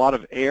move a lot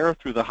of air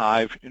through the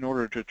hive in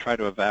order to try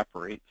to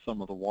evaporate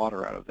some of the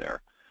water out of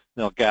there.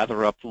 They'll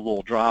gather up the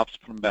little drops,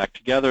 put them back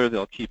together.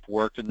 They'll keep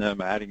working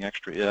them, adding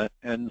extra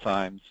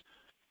enzymes.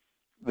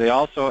 They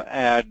also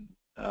add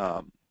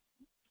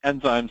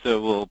enzymes that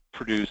will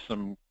produce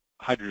some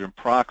hydrogen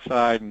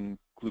peroxide and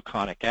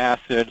gluconic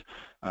acid.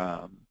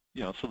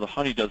 So the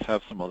honey does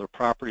have some other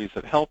properties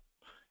that help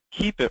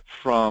keep it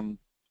from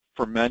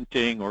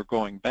fermenting or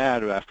going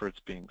bad after it's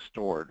being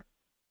stored.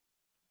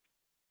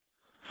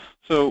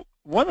 So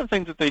one of the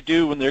things that they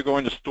do when they're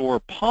going to store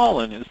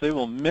pollen is they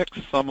will mix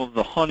some of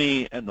the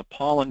honey and the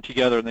pollen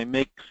together, and they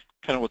make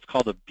kind of what's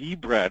called a bee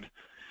bread,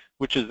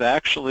 which is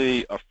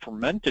actually a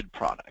fermented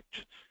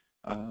product.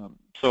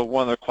 So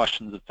one of the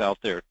questions that's out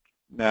there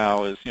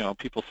now is,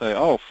 people say,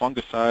 oh,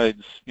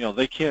 fungicides,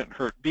 they can't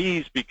hurt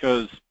bees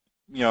because,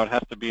 it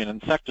has to be an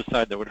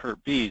insecticide that would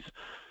hurt bees.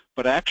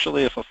 But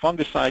actually, if a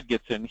fungicide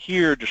gets in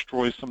here,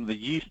 destroys some of the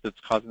yeast that's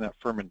causing that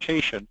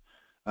fermentation,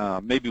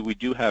 maybe we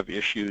do have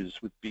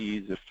issues with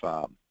bees if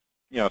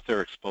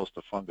they're exposed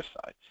to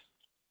fungicides.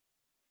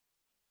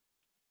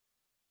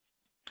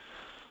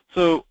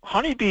 So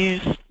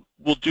honeybees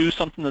will do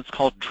something that's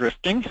called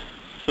drifting.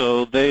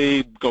 So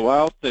they go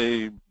out,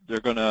 they're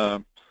going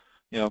to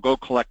go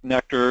collect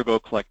nectar, go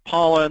collect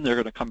pollen, they're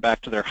going to come back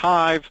to their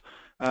hive,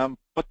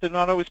 but they're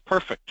not always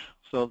perfect.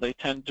 So they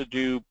tend to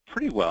do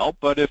pretty well,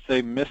 but if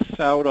they miss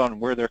out on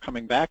where they're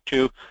coming back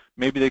to,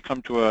 maybe they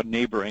come to a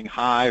neighboring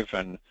hive,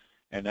 and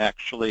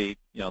actually,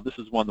 this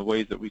is one of the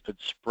ways that we could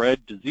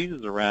spread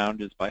diseases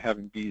around is by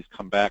having bees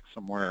come back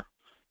somewhere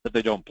that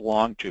they don't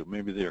belong to.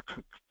 Maybe they've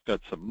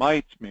got some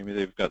mites, maybe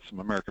they've got some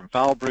American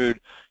foul brood,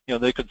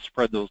 they could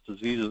spread those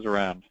diseases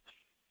around.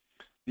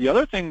 The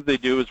other thing they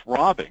do is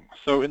robbing.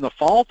 So in the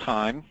fall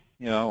time,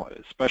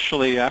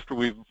 especially after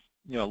we've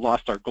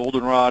lost our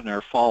goldenrod and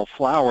our fall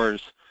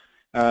flowers,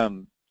 a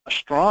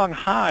strong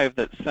hive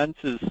that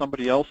senses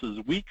somebody else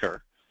is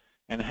weaker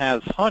and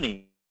has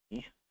honey,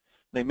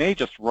 they may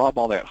just rob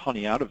all that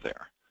honey out of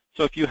there.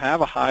 So if you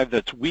have a hive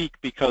that's weak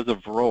because of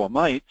varroa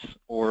mites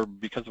or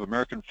because of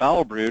American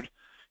foul brood,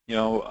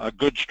 a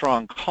good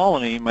strong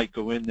colony might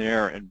go in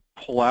there and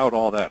pull out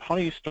all that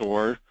honey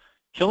store,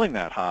 killing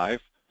that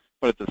hive,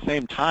 but at the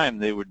same time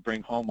they would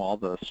bring home all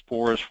the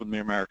spores from the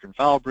American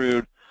foul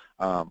brood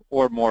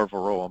or more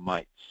varroa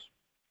mites.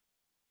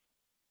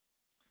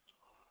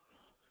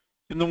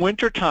 In the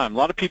winter time, a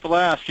lot of people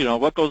ask,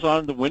 what goes on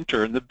in the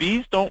winter? And the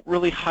bees don't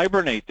really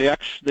hibernate.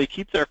 They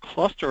keep their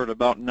cluster at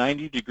about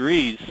 90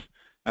 degrees.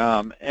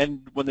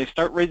 And when they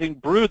start raising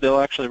brood, they'll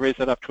actually raise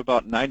that up to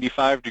about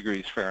 95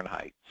 degrees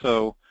Fahrenheit.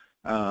 So,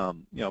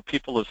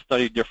 people have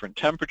studied different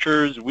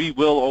temperatures. We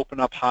will open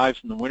up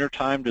hives in the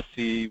wintertime to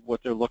see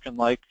what they're looking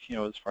like,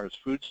 as far as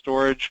food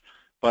storage.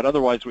 But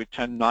otherwise, we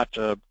tend not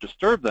to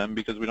disturb them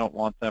because we don't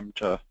want them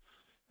to,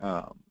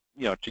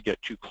 to get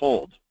too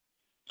cold.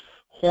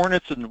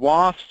 Hornets and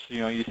wasps,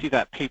 you see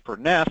that paper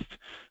nest.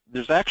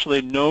 There's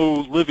actually no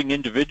living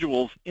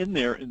individuals in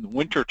there in the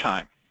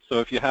wintertime. So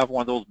if you have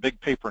one of those big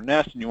paper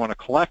nests and you want to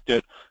collect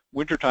it,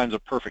 wintertime's a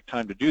perfect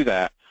time to do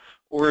that.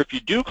 Or if you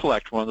do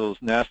collect one of those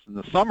nests in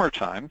the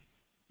summertime,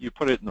 you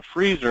put it in the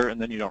freezer,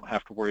 and then you don't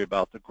have to worry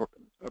about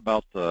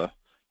the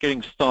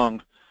getting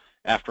stung.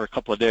 After a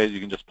couple of days, you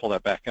can just pull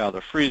that back out of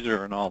the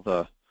freezer, and all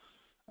the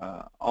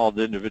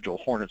individual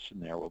hornets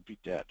in there will be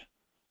dead.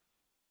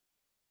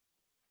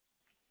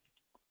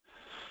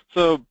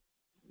 So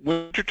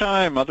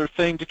wintertime, other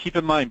thing to keep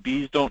in mind,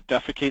 bees don't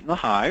defecate in the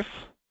hive.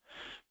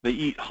 They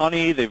eat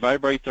honey, they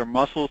vibrate their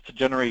muscles to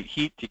generate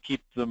heat to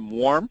keep them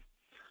warm,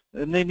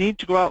 and they need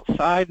to go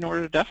outside in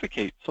order to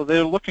defecate. So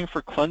they're looking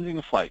for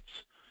cleansing flights.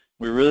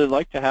 We really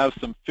like to have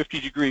some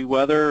 50-degree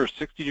weather or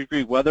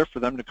 60-degree weather for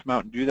them to come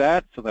out and do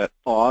that, so that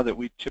thaw that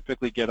we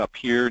typically get up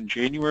here in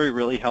January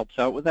really helps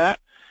out with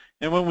that.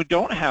 And when we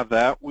don't have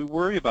that, we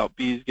worry about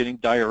bees getting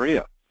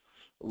diarrhea.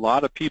 A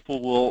lot of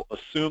people will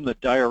assume that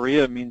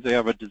diarrhea means they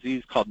have a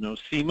disease called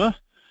nosema,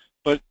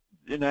 but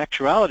in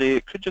actuality,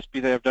 it could just be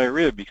they have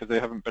diarrhea because they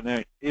haven't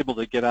been able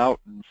to get out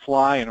and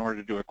fly in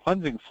order to do a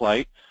cleansing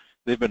flight.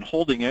 They've been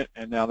holding it,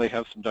 and now they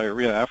have some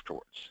diarrhea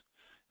afterwards.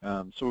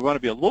 So we want to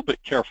be a little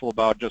bit careful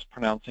about just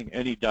pronouncing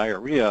any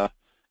diarrhea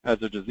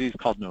as a disease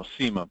called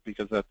nosema,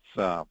 because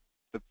that's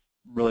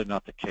really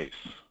not the case.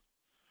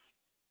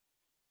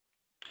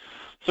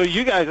 So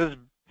you guys, as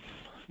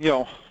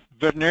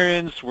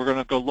veterinarians, we're going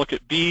to go look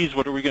at bees.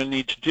 What are we going to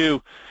need to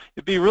do?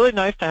 It'd be really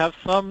nice to have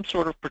some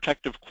sort of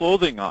protective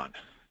clothing on.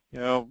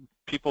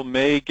 People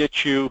may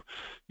get you,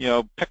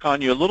 pick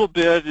on you a little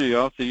bit,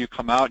 if you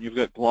come out and you've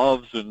got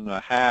gloves and a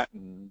hat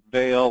and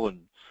veil and,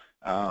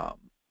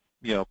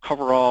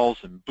 coveralls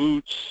and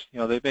boots.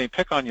 They may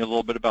pick on you a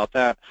little bit about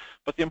that.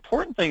 But the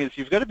important thing is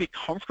you've got to be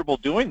comfortable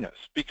doing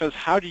this, because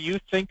how do you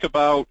think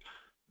about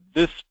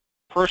this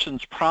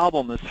person's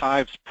problem, this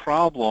hive's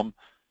problem,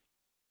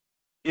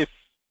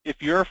 if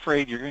you're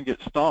afraid you're going to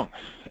get stung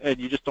and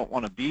you just don't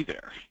want to be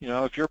there?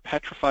 If you're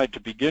petrified to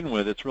begin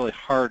with, it's really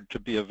hard to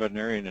be a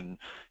veterinarian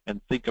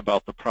and think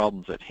about the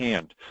problems at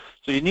hand.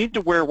 So you need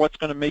to wear what's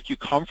going to make you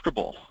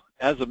comfortable.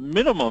 As a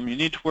minimum, you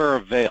need to wear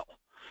a veil.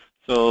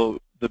 So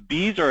the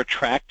bees are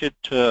attracted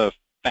to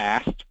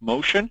fast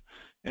motion,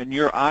 and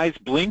your eyes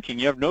blinking,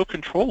 you have no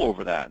control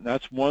over that. And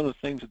that's one of the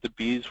things that the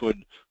bees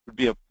would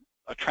be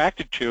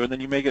attracted to, and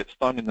then you may get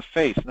stung in the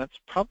face. And that's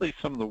probably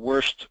some of the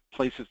worst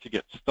places to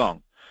get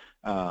stung.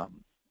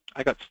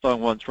 I got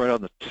stung once right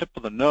on the tip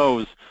of the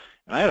nose,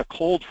 and I had a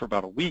cold for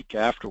about a week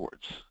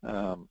afterwards.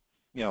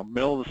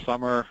 Middle of the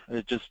summer,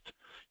 it just,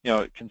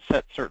 it can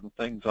set certain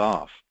things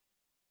off.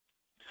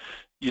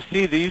 you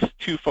see these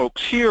two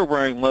folks here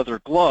wearing leather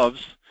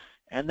gloves,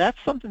 and that's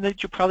something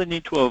that you probably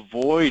need to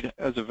avoid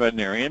as a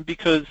veterinarian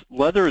because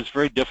leather is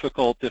very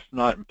difficult, if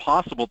not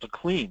impossible, to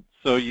clean.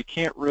 So you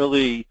can't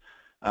really,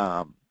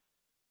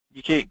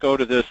 you can't go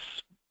to this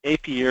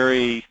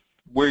apiary,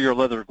 wear your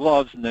leather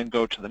gloves, and then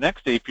go to the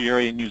next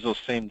apiary and use those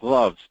same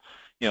gloves.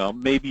 You know,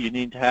 maybe you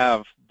need to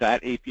have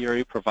that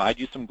apiary provide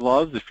you some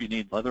gloves if you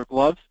need leather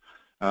gloves,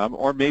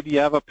 or maybe you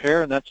have a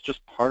pair and that's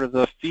just part of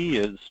the fee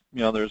is, you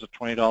know, there's a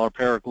 $20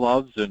 pair of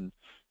gloves and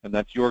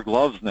that's your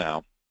gloves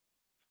now.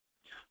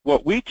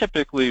 What we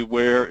typically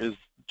wear is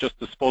just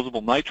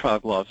disposable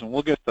nitrile gloves, and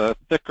we'll get the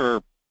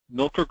thicker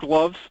milker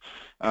gloves,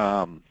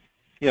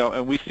 you know,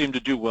 and we seem to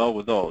do well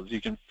with those.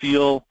 You can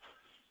feel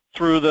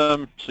through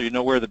them, so you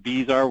know where the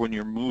bees are when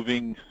you're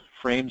moving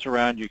frames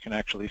around. You can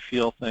actually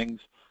feel things,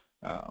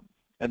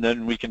 and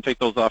then we can take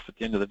those off at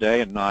the end of the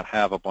day and not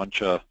have a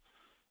bunch of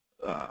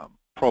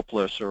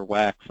propolis or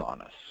wax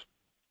on us.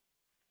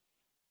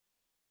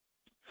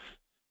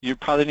 You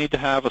probably need to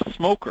have a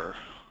smoker,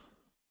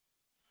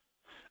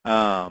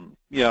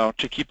 you know,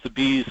 to keep the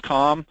bees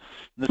calm.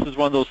 And this is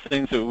one of those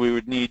things that we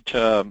would need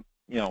to,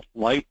 you know,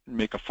 light and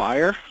make a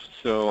fire.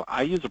 So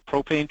I use a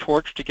propane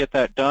torch to get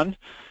that done.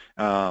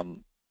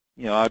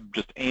 You know, I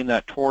just aim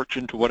that torch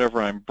into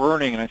whatever I'm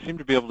burning, and I seem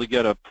to be able to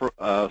get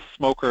a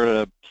smoker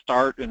to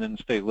start and then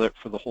stay lit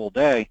for the whole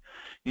day.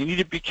 You need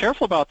to be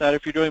careful about that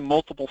if you're doing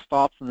multiple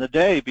stops in the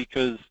day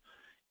because,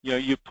 you know,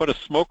 you put a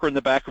smoker in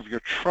the back of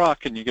your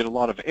truck and you get a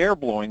lot of air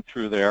blowing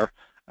through there.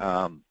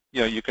 You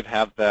know, you could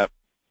have that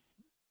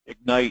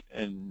ignite,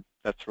 and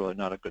that's really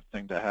not a good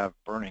thing to have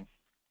burning.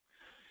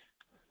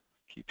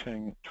 Keep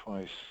hitting it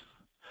twice.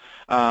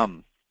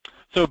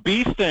 So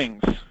bee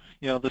stings.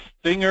 You know, the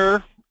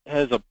stinger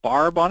has a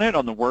barb on it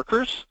on the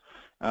workers,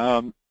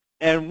 and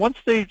once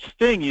they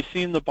sting, you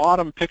see in the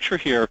bottom picture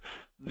here,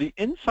 the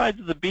insides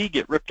of the bee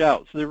get ripped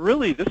out. So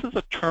this is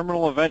a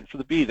terminal event for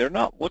the bee. They're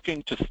not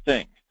looking to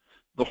sting.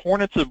 The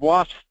hornets and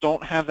wasps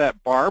don't have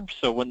that barb,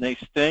 so when they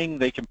sting,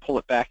 they can pull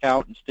it back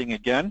out and sting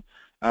again.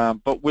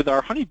 But with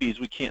our honeybees,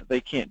 they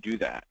can't do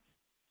that.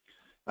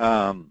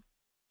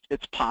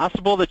 It's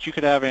possible that you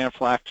could have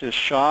anaphylactic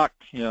shock.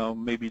 You know,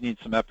 maybe you need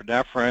some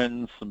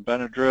epinephrine, some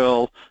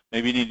Benadryl.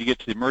 Maybe you need to get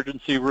to the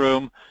emergency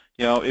room.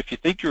 You know, if you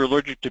think you're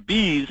allergic to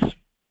bees,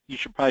 you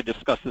should probably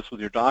discuss this with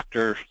your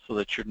doctor so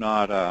that you're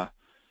not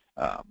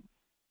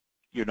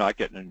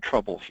getting in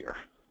trouble here.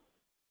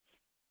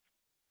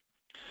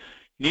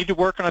 You need to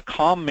work in a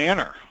calm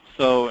manner.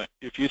 So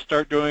if you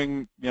start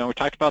doing, you know, we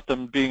talked about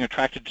them being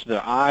attracted to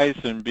their eyes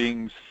and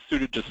being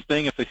suited to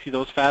sting if they see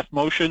those fast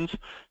motions.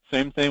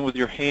 Same thing with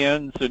your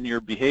hands and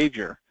your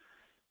behavior.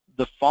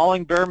 The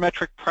falling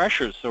barometric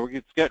pressures, so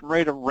it's getting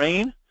ready to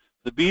rain,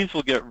 the bees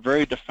will get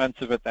very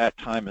defensive at that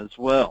time as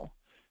well.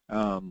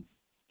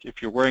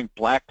 If you're wearing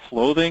black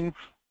clothing,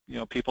 you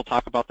know, people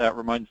talk about that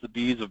reminds the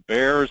bees of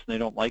bears, and they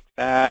don't like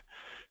that.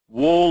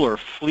 Wool or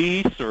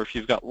fleece, or if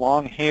you've got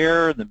long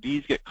hair and the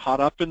bees get caught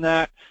up in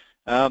that,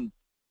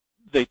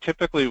 they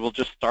typically will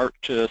just start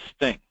to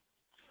sting.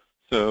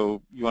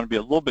 So you want to be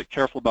a little bit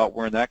careful about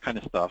wearing that kind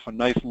of stuff. A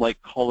nice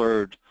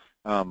light-colored,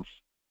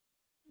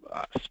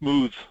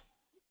 smooth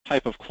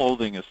type of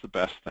clothing is the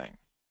best thing.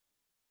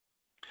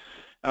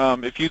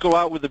 If you go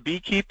out with a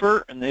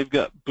beekeeper and they've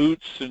got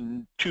boots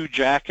and 2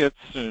 jackets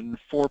and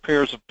 4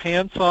 pairs of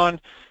pants on,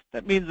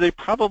 that means they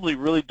probably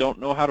really don't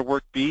know how to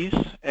work bees.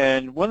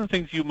 And one of the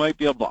things you might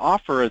be able to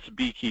offer as a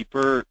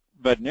beekeeper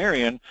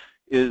veterinarian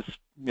is,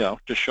 you know,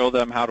 to show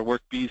them how to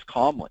work bees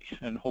calmly.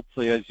 And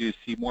hopefully as you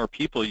see more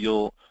people,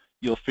 you'll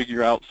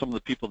figure out some of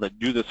the people that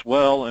do this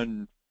well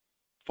and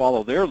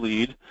follow their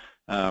lead,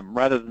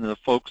 rather than the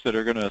folks that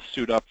are going to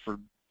suit up for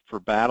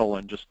battle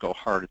and just go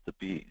hard at the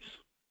bees.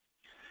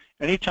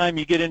 Anytime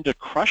you get into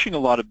crushing a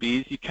lot of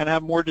bees, you can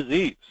have more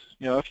disease.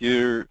 You know,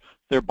 if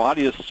their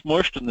body is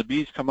smushed and the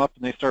bees come up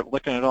and they start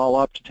licking it all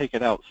up to take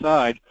it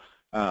outside,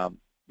 you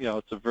know,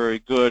 it's a very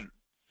good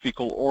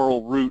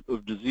fecal-oral route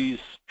of disease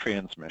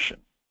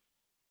transmission.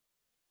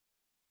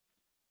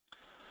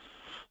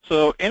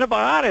 So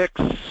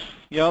antibiotics,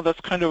 you know, that's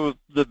kind of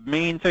the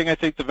main thing I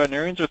think the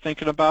veterinarians are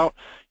thinking about.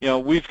 You know,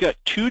 we've got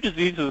 2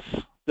 diseases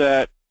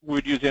that we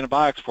would use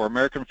antibiotics for,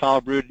 American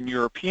foul brood and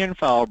European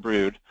foul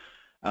brood.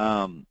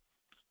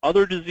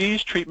 Other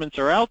disease treatments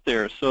are out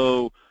there.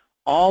 So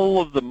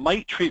all of the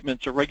mite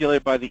treatments are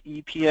regulated by the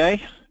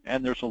EPA,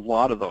 and there's a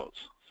lot of those.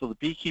 So the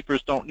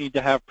beekeepers don't need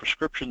to have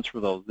prescriptions for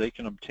those. They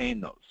can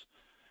obtain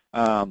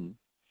those.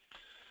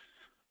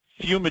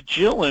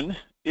 Fumagillin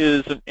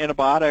is an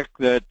antibiotic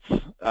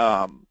that's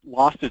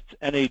lost its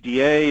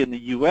NADA in the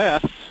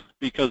U.S.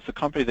 because the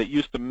company that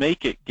used to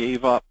make it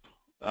gave up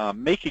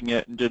making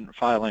it and didn't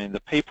file any of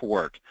the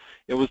paperwork.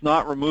 It was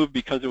not removed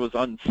because it was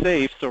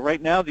unsafe, so right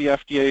now the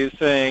FDA is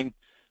saying,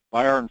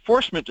 by our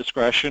enforcement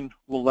discretion,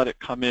 we'll let it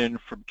come in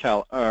from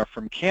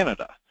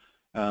Canada.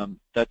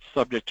 That's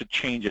subject to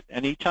change at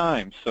any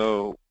time,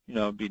 so you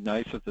know, it'd be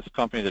nice if this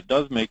company that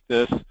does make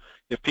this,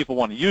 if people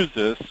want to use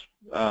this,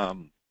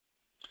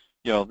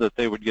 you know, that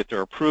they would get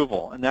their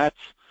approval. And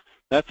that's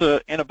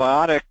an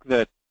antibiotic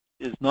that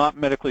is not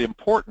medically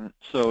important,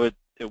 so it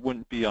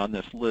wouldn't be on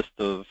this list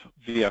of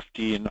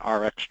VFD and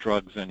RX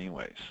drugs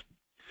anyways.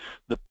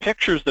 The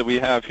pictures that we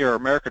have here are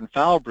American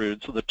foul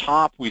brood. So the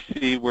top we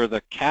see where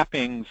the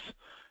cappings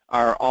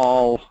are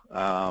all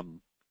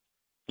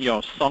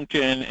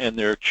sunken and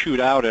they're chewed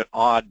out at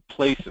odd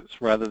places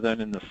rather than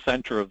in the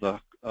center of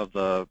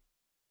the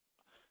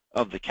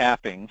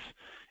cappings.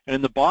 And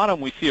in the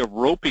bottom we see a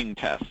roping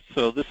test.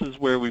 So this is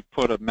where we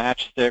put a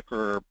matchstick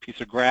or a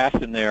piece of grass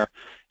in there.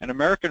 And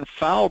American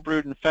foul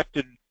brood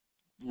infected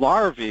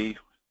larvae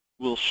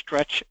will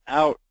stretch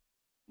out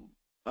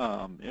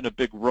in a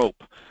big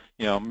rope,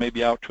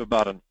 maybe out to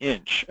about 1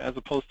 inch, as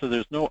opposed to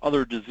there's no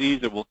other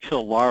disease that will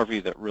kill larvae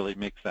that really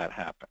makes that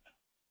happen.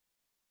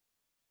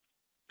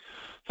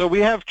 So we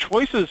have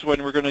choices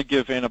when we're going to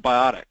give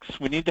antibiotics.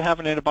 We need to have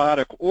an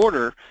antibiotic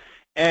order,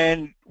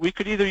 and we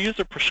could either use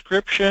a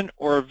prescription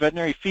or a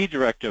veterinary feed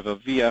directive, a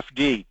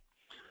VFD.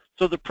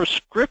 So the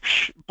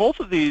prescription, both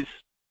of these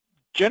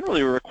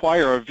generally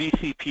require a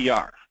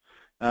VCPR.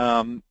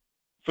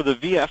 For the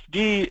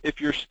VFD, if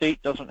your state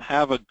doesn't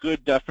have a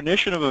good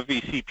definition of a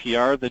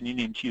VCPR, then you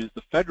need to use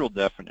the federal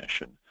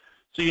definition.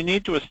 So you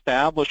need to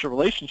establish a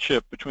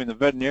relationship between the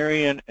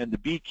veterinarian and the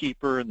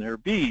beekeeper and their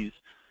bees,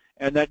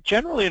 and that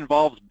generally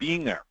involves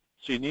being there.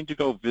 So you need to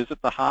go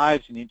visit the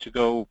hives, you need to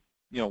go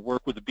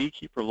work with the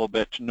beekeeper a little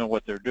bit to know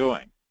what they're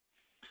doing.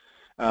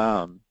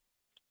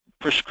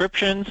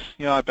 Prescriptions,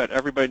 I bet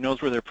everybody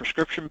knows where their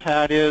prescription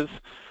pad is.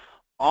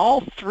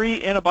 All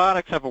 3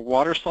 antibiotics have a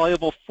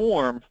water-soluble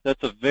form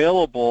that's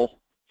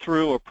available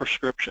through a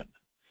prescription.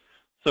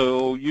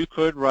 So you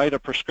could write a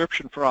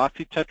prescription for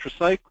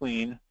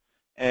oxytetracycline,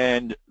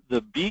 and the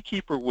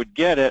beekeeper would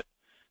get it,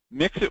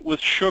 mix it with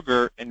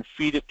sugar, and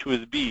feed it to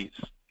his bees.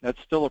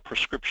 That's still a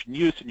prescription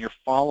use, and you're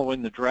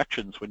following the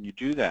directions when you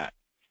do that.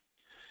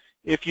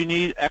 If you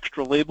need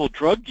extra label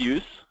drug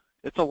use,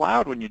 it's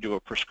allowed when you do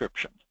a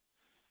prescription.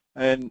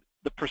 And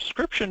the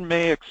prescription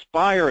may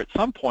expire at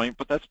some point,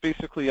 but that's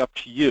basically up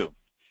to you.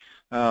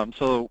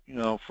 So,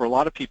 for a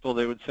lot of people,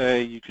 they would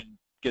say you could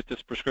get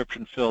this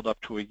prescription filled up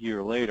to 1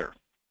 year later.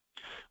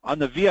 On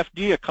the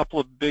VFD, a couple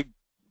of big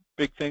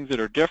things that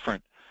are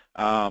different.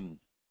 The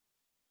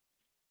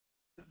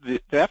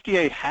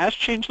FDA has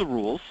changed the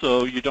rules,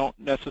 so you don't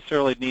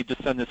necessarily need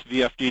to send this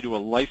VFD to a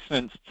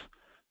licensed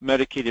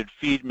medicated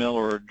feed mill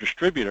or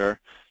distributor.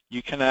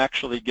 You can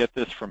actually get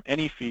this from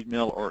any feed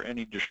mill or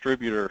any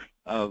distributor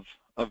of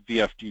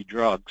VFD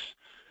drugs.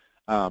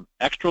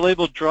 Extra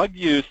label drug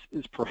use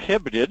is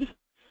prohibited,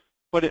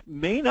 but it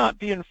may not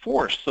be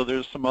enforced. So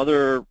there's some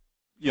other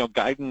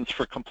guidance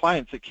for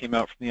compliance that came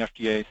out from the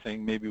FDA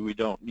saying maybe we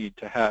don't need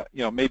to have,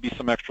 maybe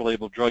some extra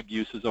label drug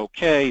use is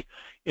okay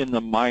in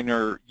the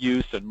minor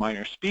use and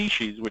minor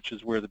species, which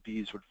is where the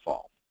bees would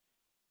fall.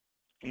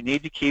 You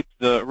need to keep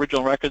the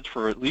original records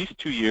for at least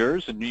 2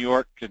 years. In New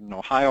York and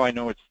Ohio, I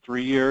know it's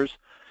 3 years,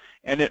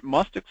 and it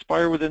must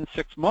expire within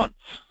 6 months.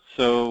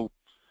 So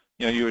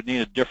you would need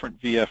a different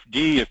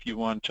VFD if you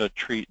want to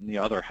treat in the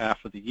other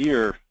half of the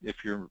year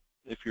if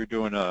you're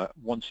doing a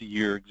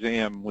once-a-year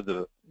exam with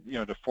a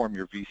to form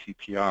your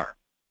VCPR.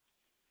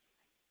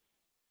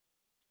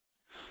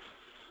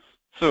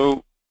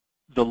 So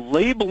the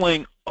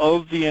labeling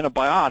of the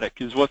antibiotic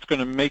is what's going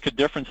to make a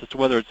difference as to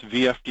whether it's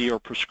VFD or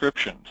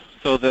prescription.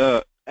 So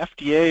the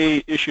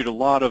FDA issued a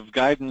lot of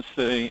guidance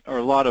saying, or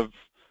a lot of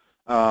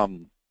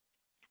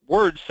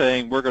words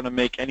saying we're going to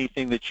make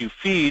anything that you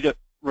feed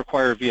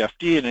require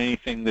VFD and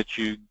anything that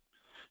you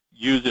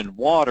use in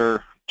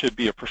water to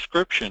be a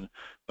prescription.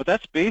 But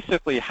that's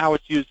basically how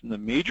it's used in the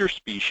major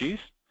species.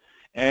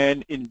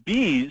 And in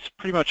bees,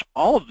 pretty much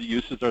all of the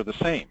uses are the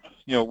same.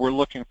 We're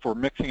looking for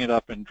mixing it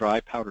up in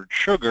dry powdered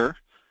sugar.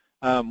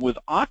 With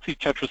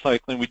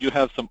oxytetracycline, we do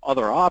have some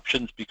other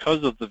options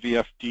because of the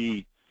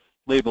VFD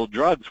labeled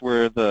drugs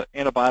where the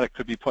antibiotic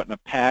could be put in a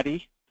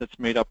patty that's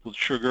made up with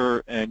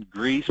sugar and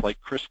grease like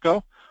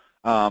Crisco,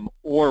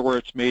 or where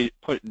it's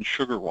put in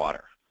sugar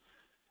water.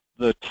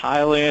 The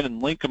Tylan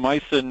and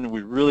lincomycin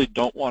we really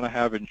don't want to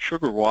have in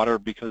sugar water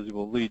because it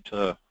will lead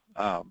to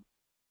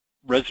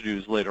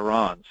residues later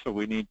on, so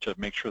we need to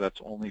make sure that's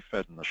only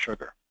fed in the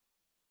sugar.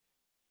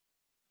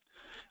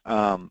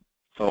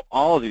 So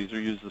all of these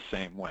are used the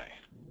same way.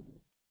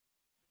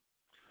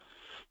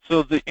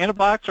 So the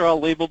antibiotics are all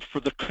labeled for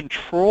the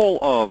control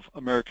of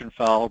American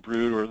foul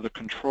brood or the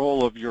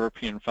control of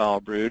European foul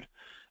brood,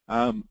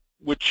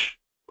 which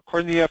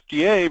according to the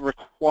FDA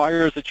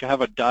requires that you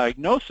have a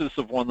diagnosis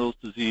of one of those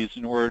diseases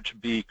in order to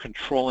be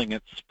controlling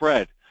its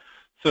spread.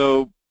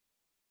 So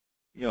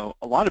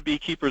a lot of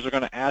beekeepers are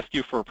going to ask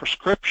you for a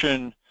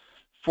prescription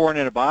for an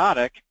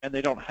antibiotic and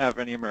they don't have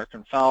any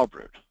American foul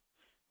brood.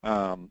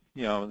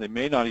 They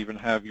may not even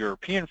have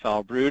European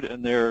foul brood,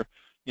 and they're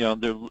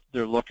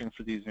looking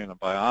for these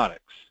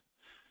antibiotics.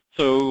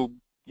 So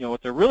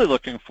what they're really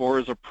looking for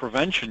is a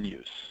prevention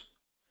use,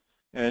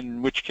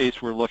 in which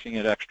case we're looking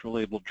at extra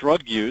label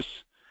drug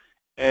use.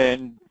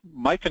 And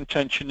my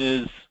contention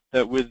is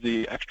that with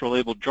the extra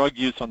label drug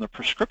use on the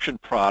prescription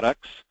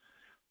products,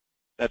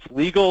 that's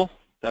legal.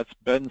 That's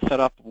been set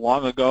up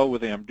long ago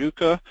with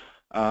Amduca.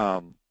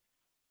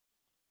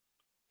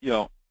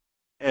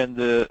 and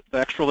the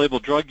extra label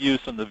drug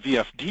use on the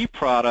VFD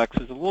products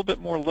is a little bit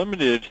more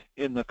limited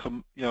in the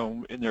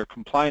in their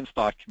compliance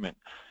document.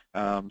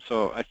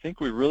 So I think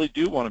we really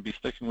do want to be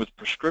sticking with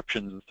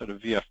prescriptions instead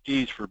of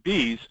VFDs for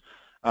bees.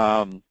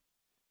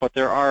 But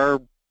there are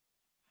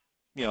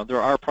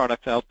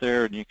products out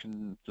there, and you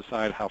can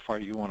decide how far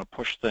you want to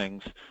push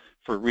things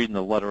for reading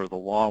the letter of the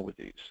law with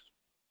these.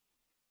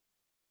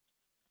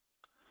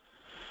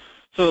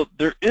 So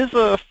there is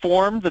a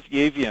form that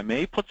the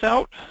AVMA puts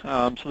out.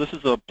 So this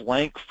is a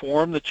blank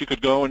form that you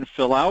could go and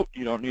fill out.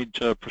 You don't need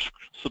to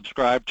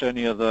subscribe to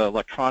any of the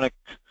electronic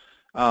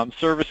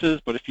services,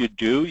 but if you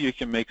do, you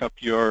can make up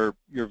your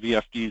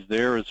VFDs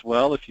there as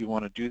well if you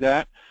want to do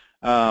that.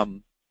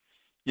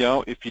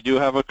 If you do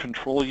have a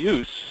control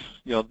use,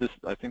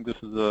 I think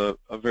this is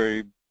a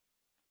very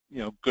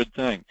good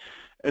thing.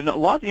 And a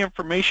lot of the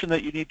information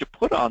that you need to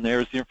put on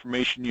there is the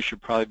information you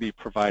should probably be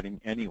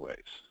providing anyways.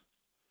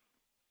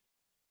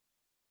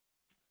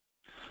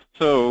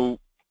 So,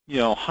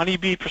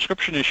 honeybee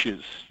prescription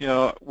issues,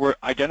 we're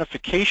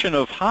identification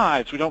of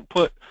hives. We don't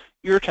put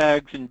ear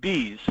tags in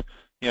bees,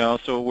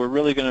 so we're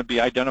really going to be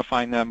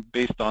identifying them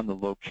based on the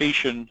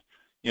location,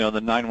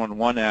 the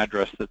 911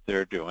 address that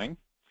they're doing,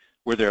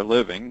 where they're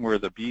living, where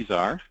the bees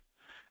are.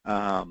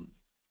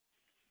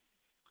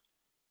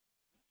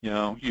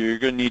 You're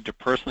going to need to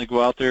personally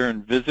go out there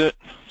and visit,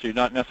 so you're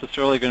not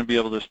necessarily going to be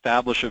able to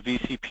establish a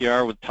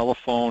VCPR with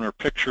telephone or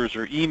pictures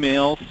or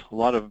emails. A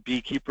lot of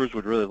beekeepers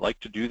would really like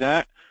to do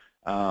that.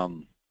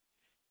 And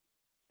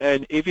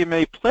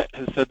AVMA PLIT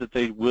has said that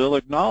they will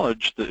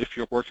acknowledge that if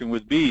you're working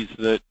with bees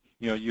that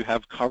you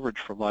have coverage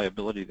for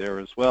liability there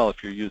as well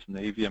if you're using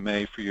the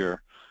AVMA for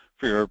your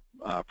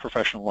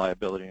professional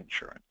liability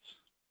insurance.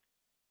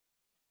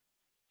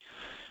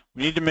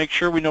 We need to make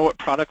sure we know what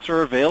products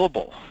are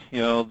available.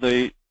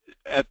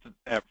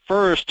 At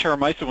first,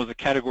 terramycin was a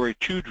Category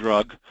 2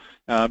 drug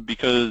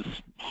because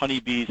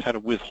honeybees had a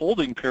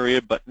withholding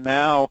period, but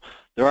now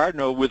there are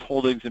no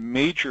withholdings in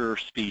major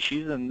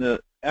species, and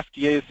the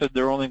FDA said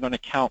they're only going to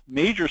count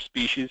major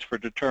species for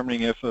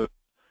determining if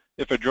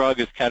a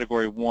drug is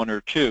Category 1 or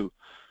 2.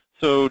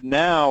 So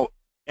now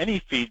any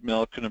feed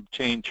mill can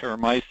obtain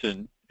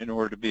terramycin in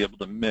order to be able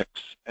to mix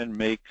and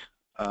make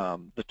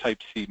the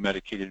type C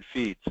medicated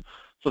feeds.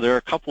 So there are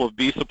a couple of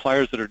bee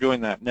suppliers that are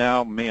doing that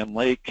now. Man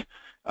Lake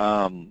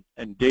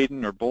and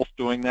Dayton are both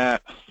doing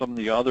that. Some of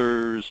the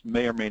others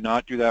may or may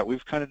not do that.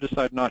 We've kind of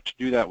decided not to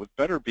do that with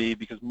Better Bee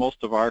because most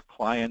of our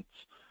clients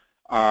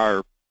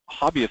are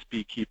hobbyist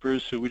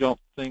beekeepers who we don't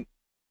think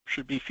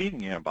should be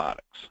feeding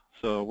antibiotics.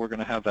 So we're going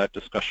to have that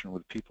discussion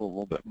with people a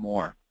little bit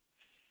more.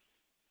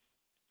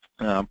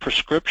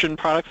 Prescription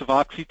products of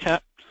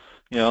Oxytet,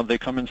 they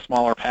come in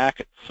smaller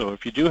packets. So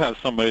if you do have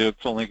somebody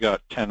that's only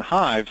got 10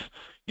 hives,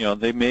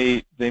 they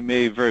may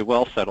very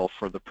well settle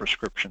for the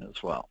prescription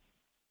as well.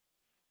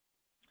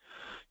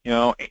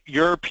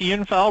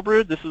 European foul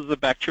brood, this is a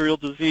bacterial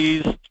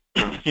disease,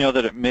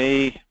 that it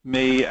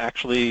may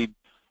actually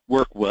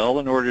work well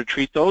in order to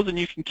treat those, and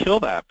you can kill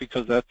that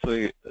because that's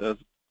a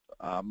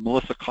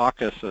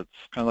melissococcus. It's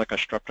kind of like a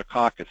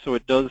streptococcus, so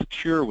it does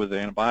cure with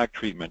antibiotic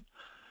treatment.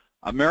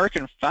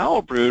 American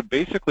foul brood,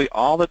 basically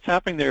all that's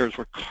happening there is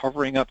we're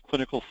covering up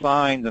clinical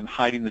signs and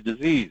hiding the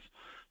disease.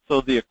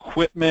 So the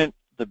equipment,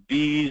 the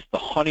bees, the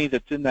honey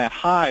that's in that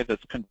hive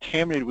that's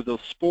contaminated with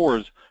those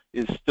spores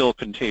is still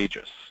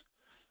contagious.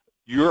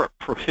 Europe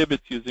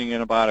prohibits using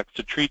antibiotics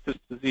to treat this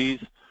disease,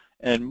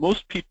 and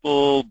most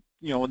people,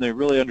 when they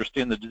really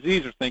understand the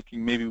disease, are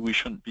thinking maybe we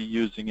shouldn't be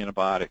using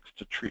antibiotics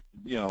to treat,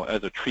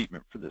 as a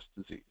treatment for this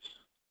disease.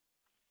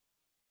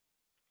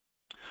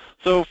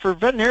 So for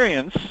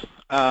veterinarians,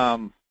 bees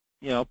are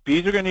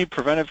going to need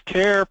preventive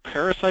care,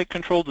 parasite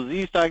control,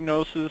 disease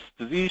diagnosis,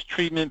 disease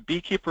treatment,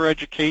 beekeeper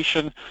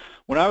education.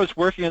 When I was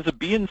working as a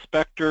bee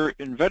inspector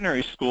in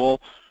veterinary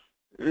school,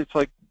 it's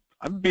like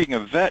I'm being a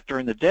vet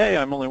during the day.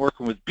 I'm only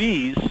working with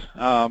bees,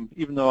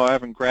 even though I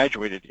haven't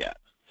graduated yet.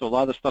 So a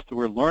lot of the stuff that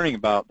we're learning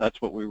about,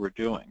 that's what we were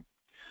doing.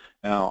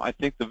 Now, I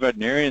think the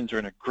veterinarians are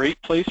in a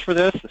great place for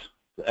this.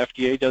 The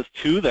FDA does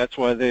too. That's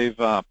why they've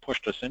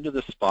pushed us into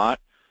this spot.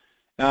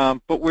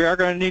 But we are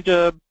going to need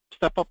to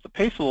step up the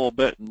pace a little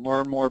bit and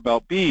learn more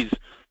about bees.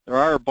 There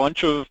are a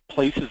bunch of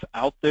places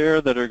out there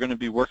that are going to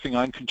be working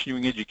on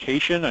continuing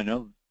education. I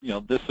know,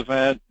 this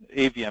event,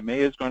 AVMA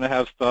is going to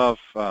have stuff.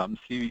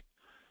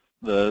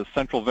 The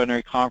Central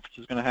Veterinary Conference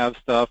is going to have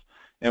stuff.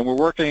 And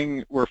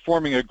we're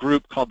forming a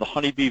group called the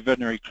Honeybee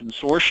Veterinary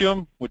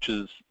Consortium, which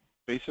is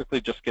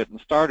basically just getting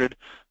started,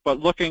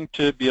 but looking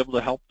to be able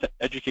to help to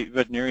educate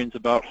veterinarians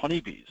about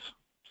honeybees.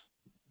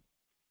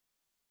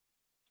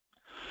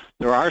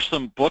 There are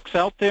some books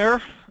out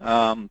there.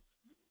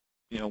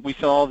 We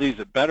sell all these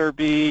at Better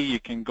Bee. You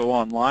can go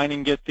online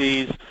and get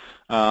these.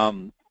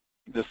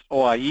 This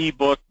OIE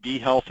book, Bee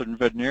Health and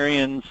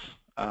Veterinarians,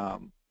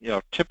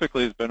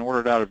 typically has been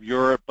ordered out of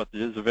Europe, but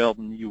it is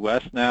available in the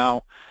U.S.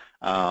 now.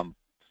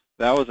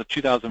 That was a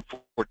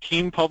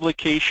 2014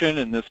 publication,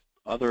 and this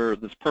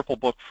purple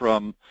book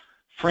from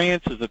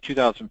France is a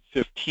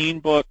 2015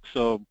 book,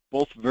 so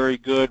both very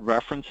good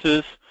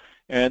references.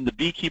 And the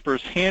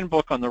Beekeeper's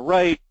Handbook on the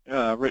right,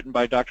 written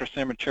by Dr.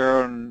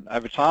 Samatero and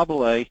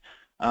Ivatabile,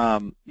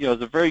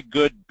 is a very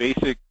good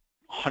basic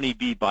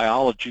honeybee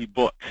biology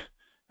book.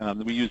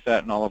 We use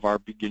that in all of our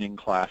beginning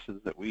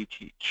classes that we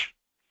teach.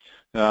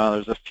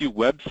 There's a few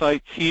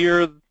websites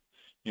here,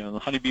 the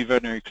Honeybee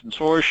Veterinary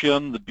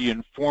Consortium, the Bee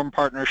Informed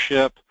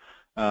Partnership,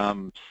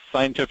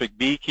 Scientific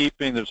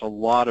Beekeeping. There's a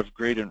lot of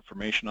great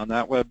information on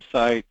that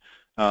website.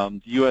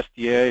 The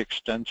USDA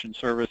Extension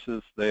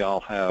Services, they all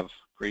have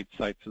great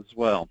sites as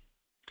well.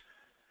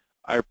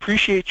 I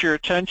appreciate your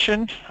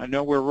attention. I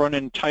know we're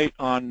running tight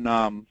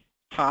on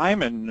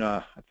time, and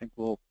I think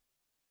we'll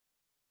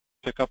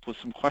pick up with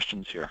some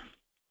questions here.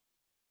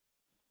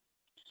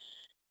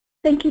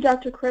 Thank you,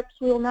 Dr. Cripps.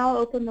 We will now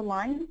open the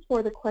lines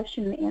for the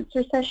question and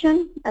answer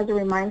session. As a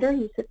reminder,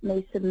 you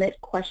may submit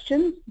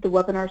questions to the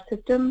webinar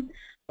system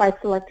by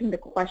selecting the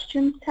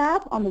Questions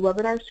tab on the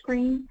webinar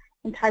screen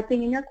and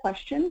typing in your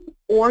question,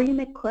 or you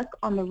may click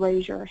on the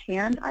Raise Your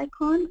Hand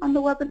icon on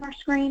the webinar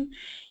screen,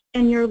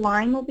 and your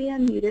line will be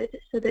unmuted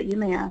so that you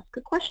may ask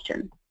a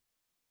question.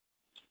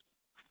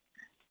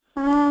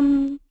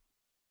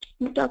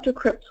 Dr.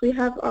 Cripps, we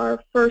have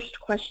our first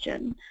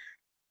question.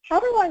 How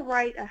do I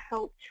write a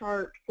health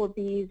chart for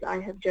bees I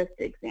have just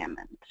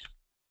examined?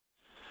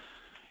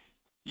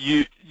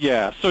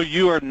 So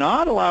you are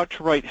not allowed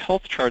to write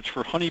health charts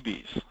for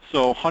honeybees.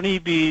 So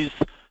honeybees,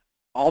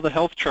 all the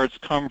health charts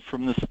come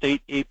from the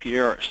state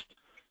apiarist.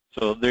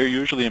 So they're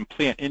usually in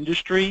plant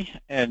industry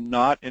and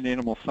not in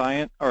animal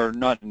science, or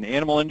not in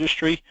animal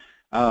industry.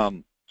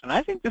 And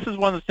I think this is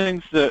one of the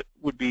things that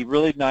would be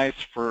really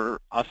nice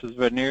for us as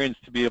veterinarians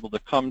to be able to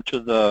come to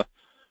the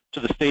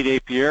state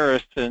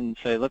apiarist and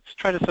say, let's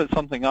try to set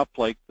something up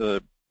like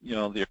the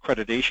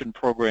accreditation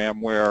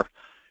program where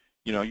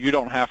you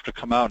don't have to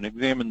come out and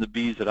examine the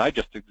bees that I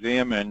just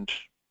examined.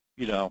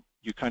 You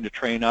kind of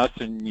train us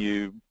and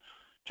you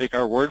take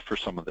our word for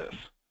some of this.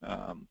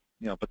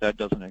 But that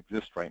doesn't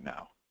exist right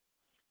now.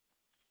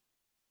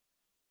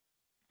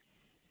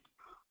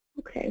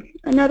 Okay,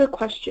 another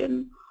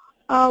question.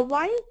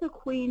 Why is the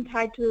queen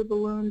tied to the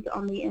balloons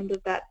on the end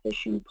of that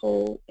fishing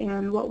pole,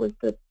 and what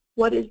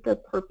is the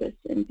purpose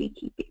in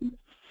beekeeping?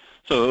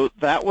 So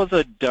that was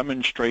a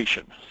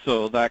demonstration.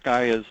 So that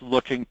guy is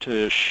looking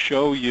to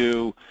show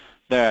you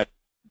that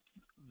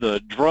the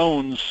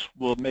drones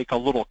will make a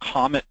little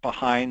comet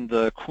behind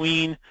the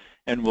queen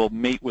and will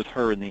mate with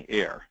her in the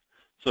air.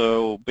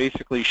 So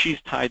basically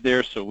she's tied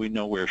there so we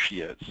know where she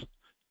is.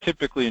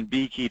 Typically in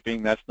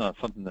beekeeping, that's not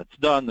something that's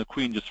done. The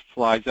queen just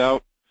flies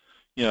out,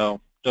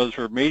 does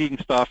her mating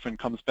stuff and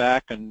comes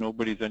back, and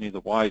nobody's any the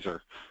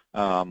wiser.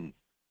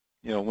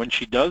 When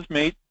she does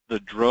mate, the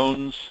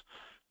drones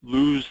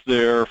lose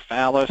their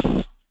phallus,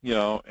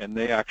 and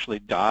they actually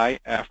die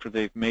after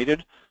they've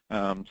mated.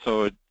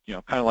 So it,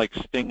 kind of like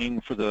stinging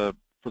for the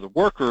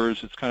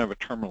workers, it's kind of a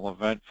terminal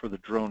event for the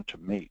drone to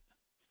mate.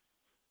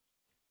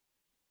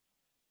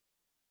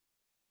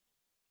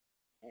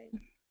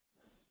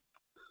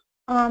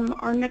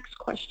 Our next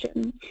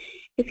question.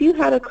 If you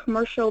had a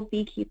commercial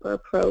beekeeper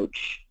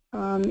approach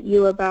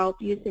you about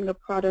using a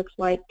product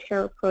like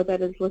TerraPro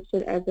that is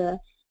listed as a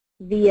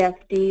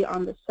VFD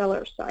on the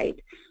seller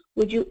site,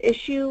 would you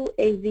issue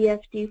a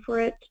VFD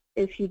for it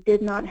if you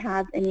did not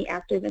have any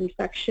active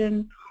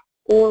infection,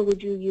 or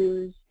would you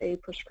use a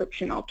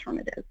prescription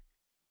alternative?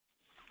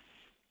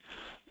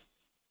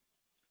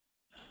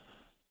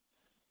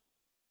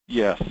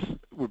 Yes,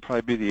 would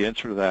probably be the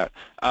answer to that.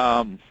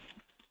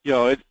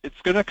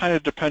 It's going to kind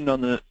of depend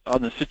on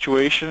the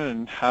situation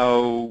and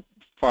how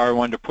far I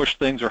wanted to push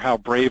things or how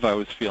brave I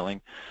was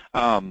feeling.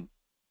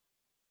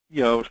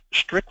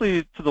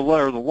 Strictly to the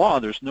letter of the law,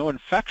 there's no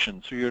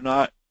infection, so you're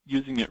not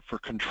using it for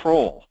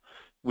control.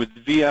 With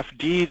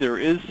VFD, there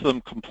is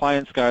some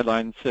compliance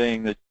guidelines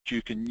saying that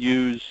you can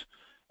use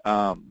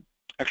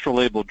extra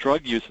label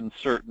drug use in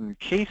certain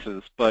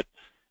cases, but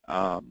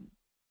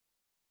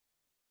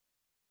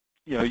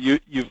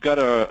you've got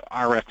a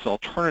RX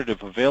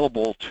alternative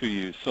available to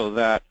you, so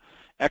that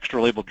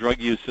extra label drug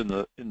use in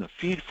the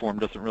feed form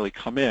doesn't really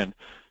come in.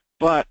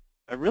 But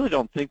I really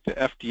don't think the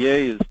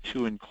FDA is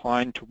too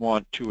inclined to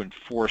want to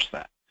enforce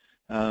that.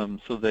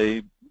 So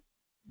they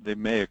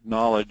may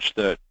acknowledge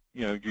that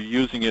you're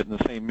using it in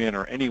the same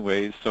manner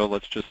anyways, so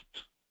let's just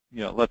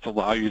let's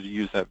allow you to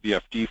use that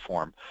VFD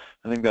form.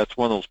 I think that's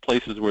one of those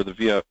places where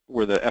the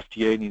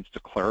FDA needs to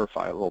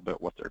clarify a little bit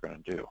what they're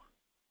going to do.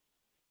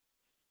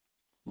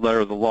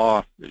 Letter of the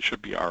law, it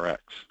should be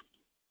RX.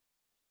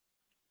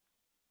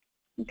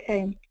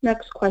 Okay,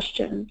 next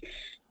question.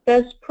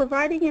 Does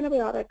providing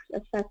antibiotics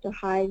affect a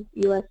hive's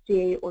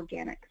USDA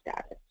organic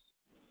status?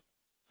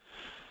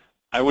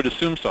 I would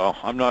assume so.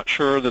 I'm not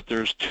sure that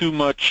there's too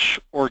much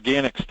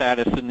organic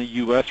status in the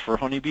U.S. for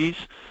honeybees,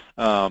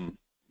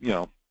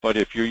 but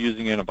if you're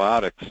using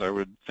antibiotics, I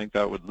would think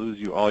that would lose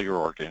you all your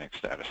organic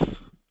status.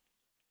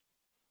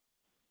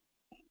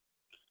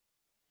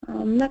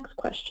 Next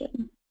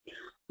question.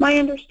 My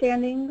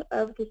understanding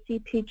of the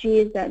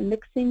CPG is that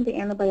mixing the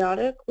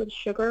antibiotic with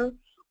sugar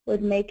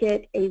would make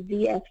it a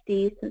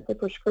VFD since the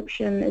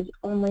prescription is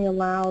only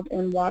allowed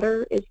in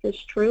water. Is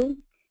this true?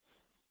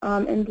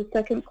 And the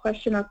second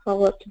question, I'll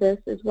follow up to this,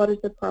 is what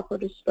is the proper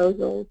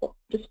disposal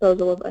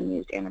of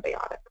unused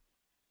antibiotics?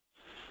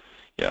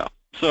 Yeah,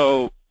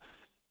 so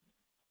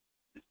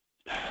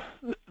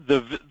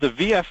the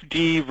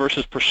VFD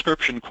versus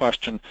prescription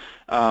question,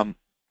 I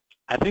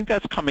think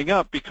that's coming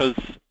up because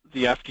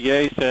the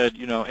FDA said,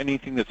 you know,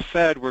 anything that's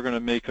fed, we're going to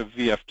make a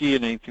VFD,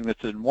 and anything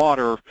that's in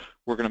water,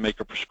 we're going to make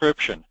a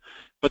prescription.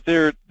 But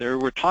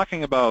we're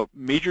talking about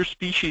major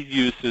species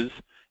uses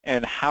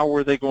and how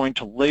were they going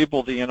to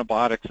label the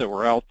antibiotics that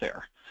were out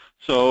there.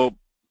 So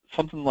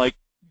something like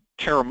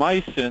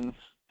terramycin,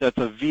 that's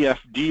a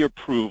VFD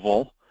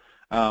approval,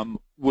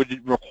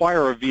 would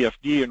require a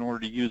VFD in order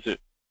to use it,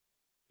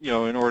 you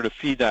know, in order to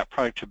feed that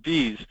product to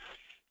bees.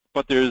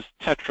 But there's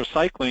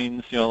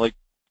tetracyclines, you know, like,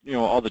 you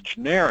know, all the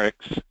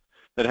generics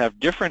that have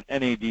different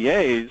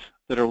NADAs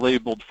that are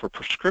labeled for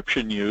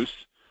prescription use.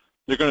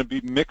 They're going to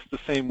be mixed the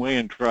same way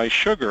in dry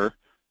sugar,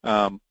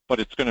 but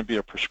it's going to be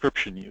a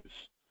prescription use.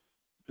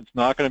 It's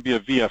not going to be a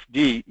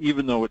VFD,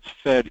 even though it's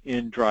fed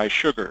in dry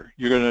sugar.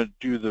 You're going to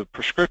do the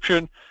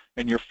prescription,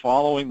 and you're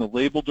following the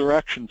label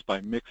directions by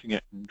mixing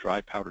it in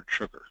dry powdered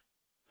sugar.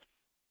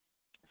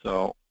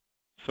 So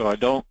I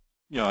don't,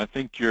 you know, I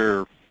think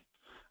you're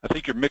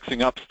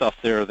mixing up stuff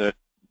there that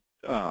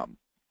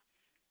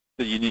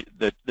that you need,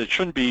 that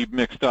shouldn't be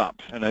mixed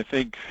up. And I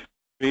think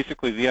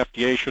basically the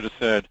FDA should have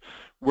said,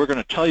 we're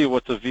going to tell you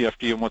what's a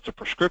VFD and what's a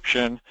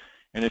prescription,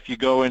 and if you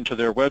go into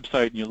their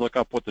website and you look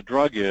up what the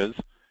drug is,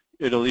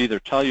 it'll either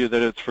tell you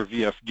that it's for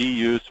VFD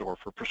use or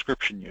for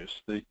prescription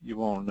use. That you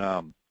won't,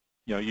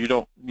 you know, you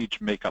don't need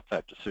to make up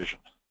that decision.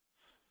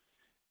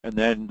 And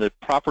then the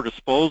proper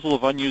disposal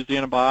of unused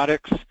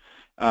antibiotics,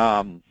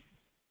 I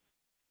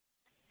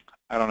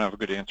don't have a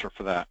good answer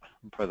for that.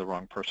 I'm probably the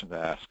wrong person to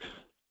ask.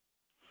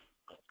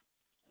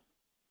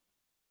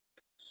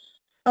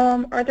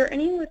 Are there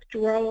any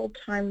withdrawal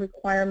time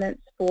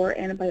requirements for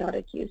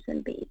antibiotic use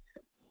in bees?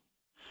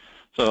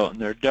 So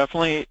there are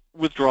definitely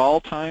withdrawal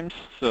times.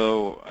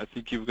 So I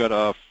think you've got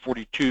a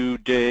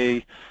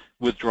 42-day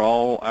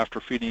withdrawal after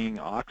feeding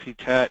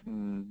Oxytet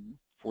and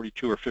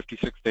 42 or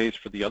 56 days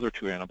for the other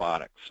two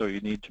antibiotics. So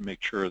you need to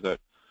make sure that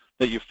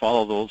you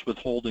follow those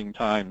withholding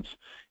times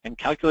and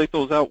calculate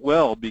those out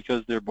well,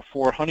 because they're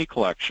before honey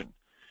collection.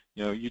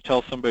 You know, you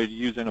tell somebody to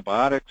use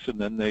antibiotics and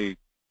then they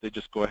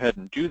just go ahead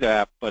and do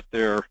that, but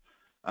they're,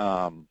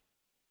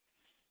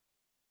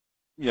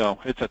 you know,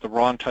 it's at the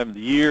wrong time of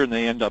the year and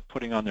they end up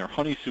putting on their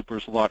honey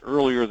supers a lot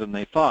earlier than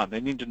they thought. They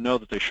need to know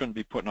that they shouldn't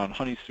be putting on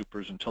honey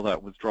supers until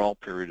that withdrawal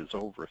period is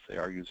over if they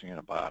are using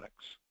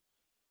antibiotics.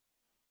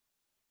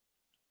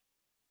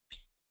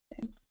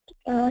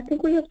 I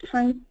think we have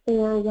time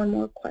for one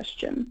more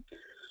question.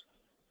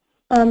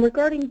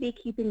 Regarding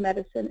beekeeping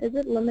medicine, is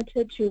it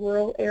limited to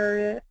rural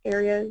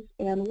areas,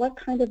 and what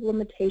kind of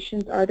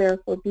limitations are there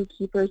for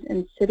beekeepers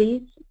in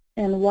cities,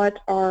 and what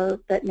are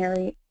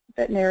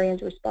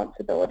veterinarians'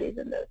 responsibilities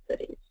in those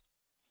cities?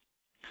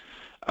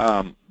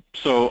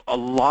 So a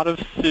lot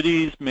of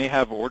cities may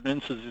have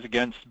ordinances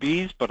against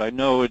bees, but I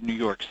know in New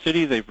York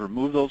City they've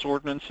removed those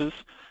ordinances.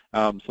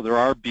 So there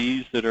are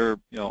bees that are,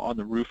 you know, on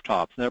the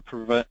rooftops, and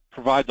that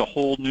provides a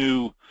whole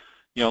new,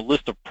 you know,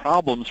 list of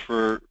problems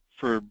for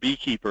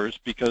beekeepers,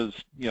 because,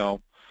 you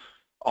know,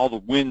 all the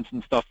winds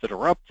and stuff that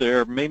are up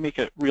there may make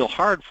it real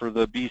hard for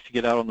the bees to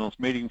get out on those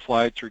mating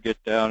flights or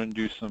get down and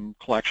do some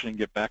collection and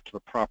get back to the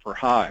proper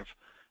hive.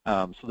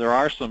 So there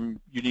are some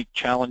unique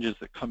challenges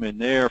that come in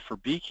there for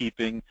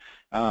beekeeping,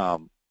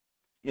 you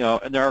know,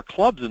 and there are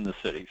clubs in the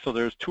city. So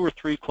there's 2 or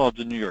 3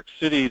 clubs in New York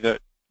City that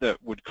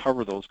would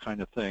cover those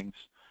kind of things.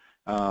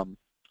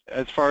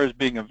 As far as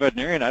being a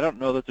veterinarian, I don't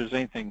know that there's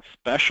anything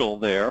special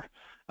there.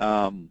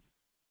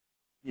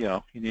 You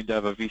know, you need to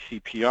have a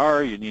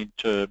VCPR, you need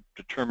to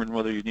determine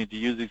whether you need to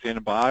use these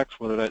antibiotics,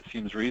 whether that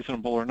seems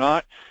reasonable or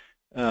not,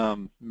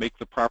 make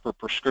the proper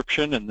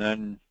prescription, and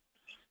then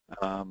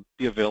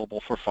be available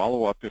for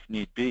follow-up if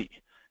need be.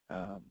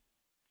 You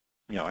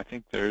know, I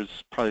think there's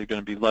probably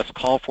going to be less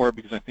call for it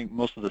because I think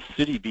most of the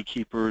city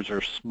beekeepers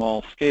are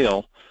small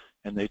scale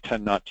and they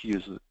tend not to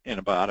use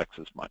antibiotics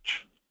as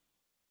much.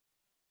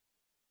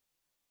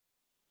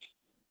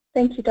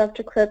 Thank you,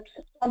 Dr. Cripps.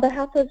 On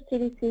behalf of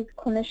CDC's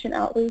Clinician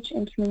Outreach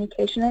and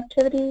Communication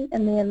Activity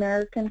and the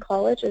American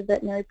College of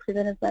Veterinary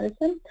Preventive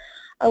Medicine,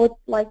 I would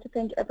like to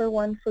thank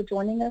everyone for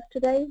joining us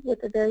today,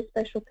 with a very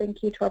special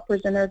thank you to our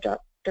presenter,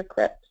 Dr.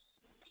 Cripps.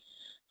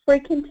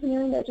 Free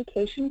continuing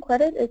education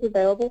credit is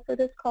available for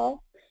this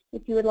call.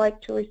 If you would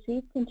like to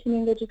receive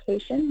continuing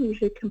education, you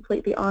should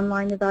complete the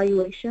online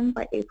evaluation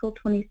by April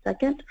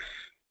 22nd,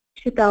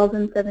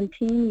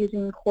 2017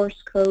 using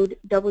course code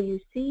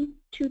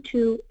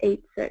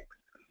WC2286.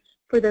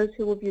 For those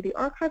who will view the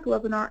archived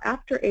webinar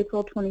after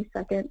April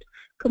 22nd,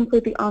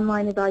 complete the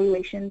online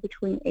evaluation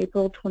between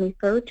April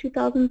 23rd,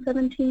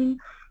 2017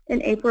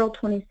 and April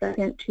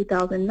 22nd,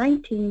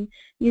 2019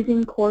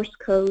 using course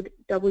code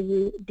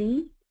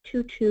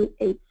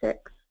WD2286.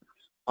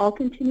 All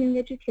continuing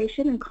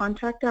education and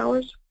contact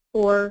hours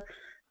for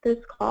this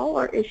call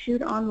are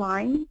issued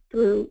online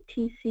through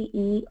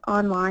TCE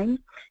Online,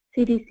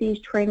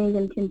 CDC's Training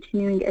and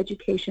Continuing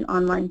Education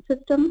Online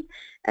System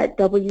at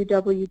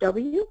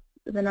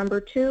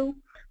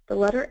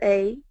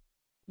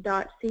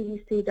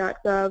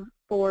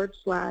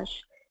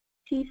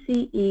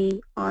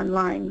www.cdc.gov/TCE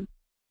online.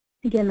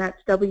 Again,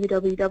 that's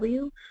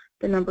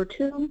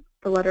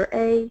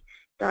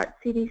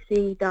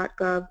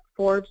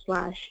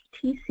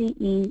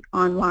www.cdc.gov/TCE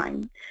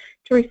online.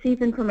 To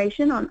receive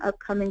information on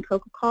upcoming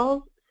COCA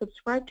calls,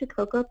 subscribe to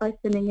COCA by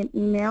sending an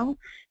email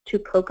to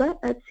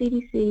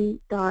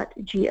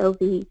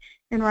coca@cdc.gov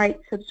and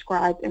write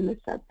subscribe in the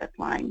subject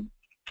line.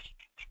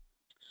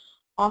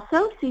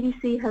 Also,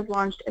 CDC has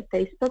launched a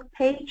Facebook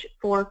page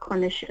for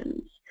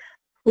clinicians.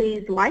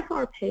 Please like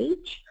our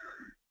page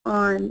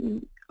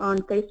on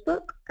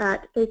Facebook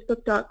at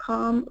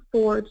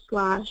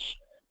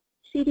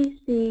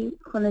facebook.com/CDC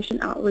Clinician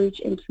Outreach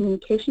and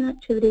Communication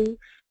Activity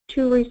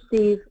to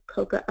receive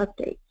COCA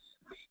updates.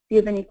 If you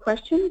have any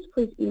questions,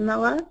 please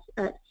email us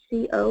at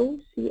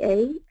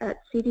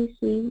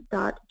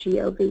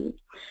coca@cdc.gov.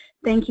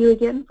 Thank you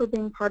again for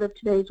being part of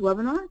today's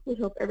webinar. We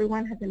hope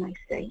everyone has a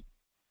nice day.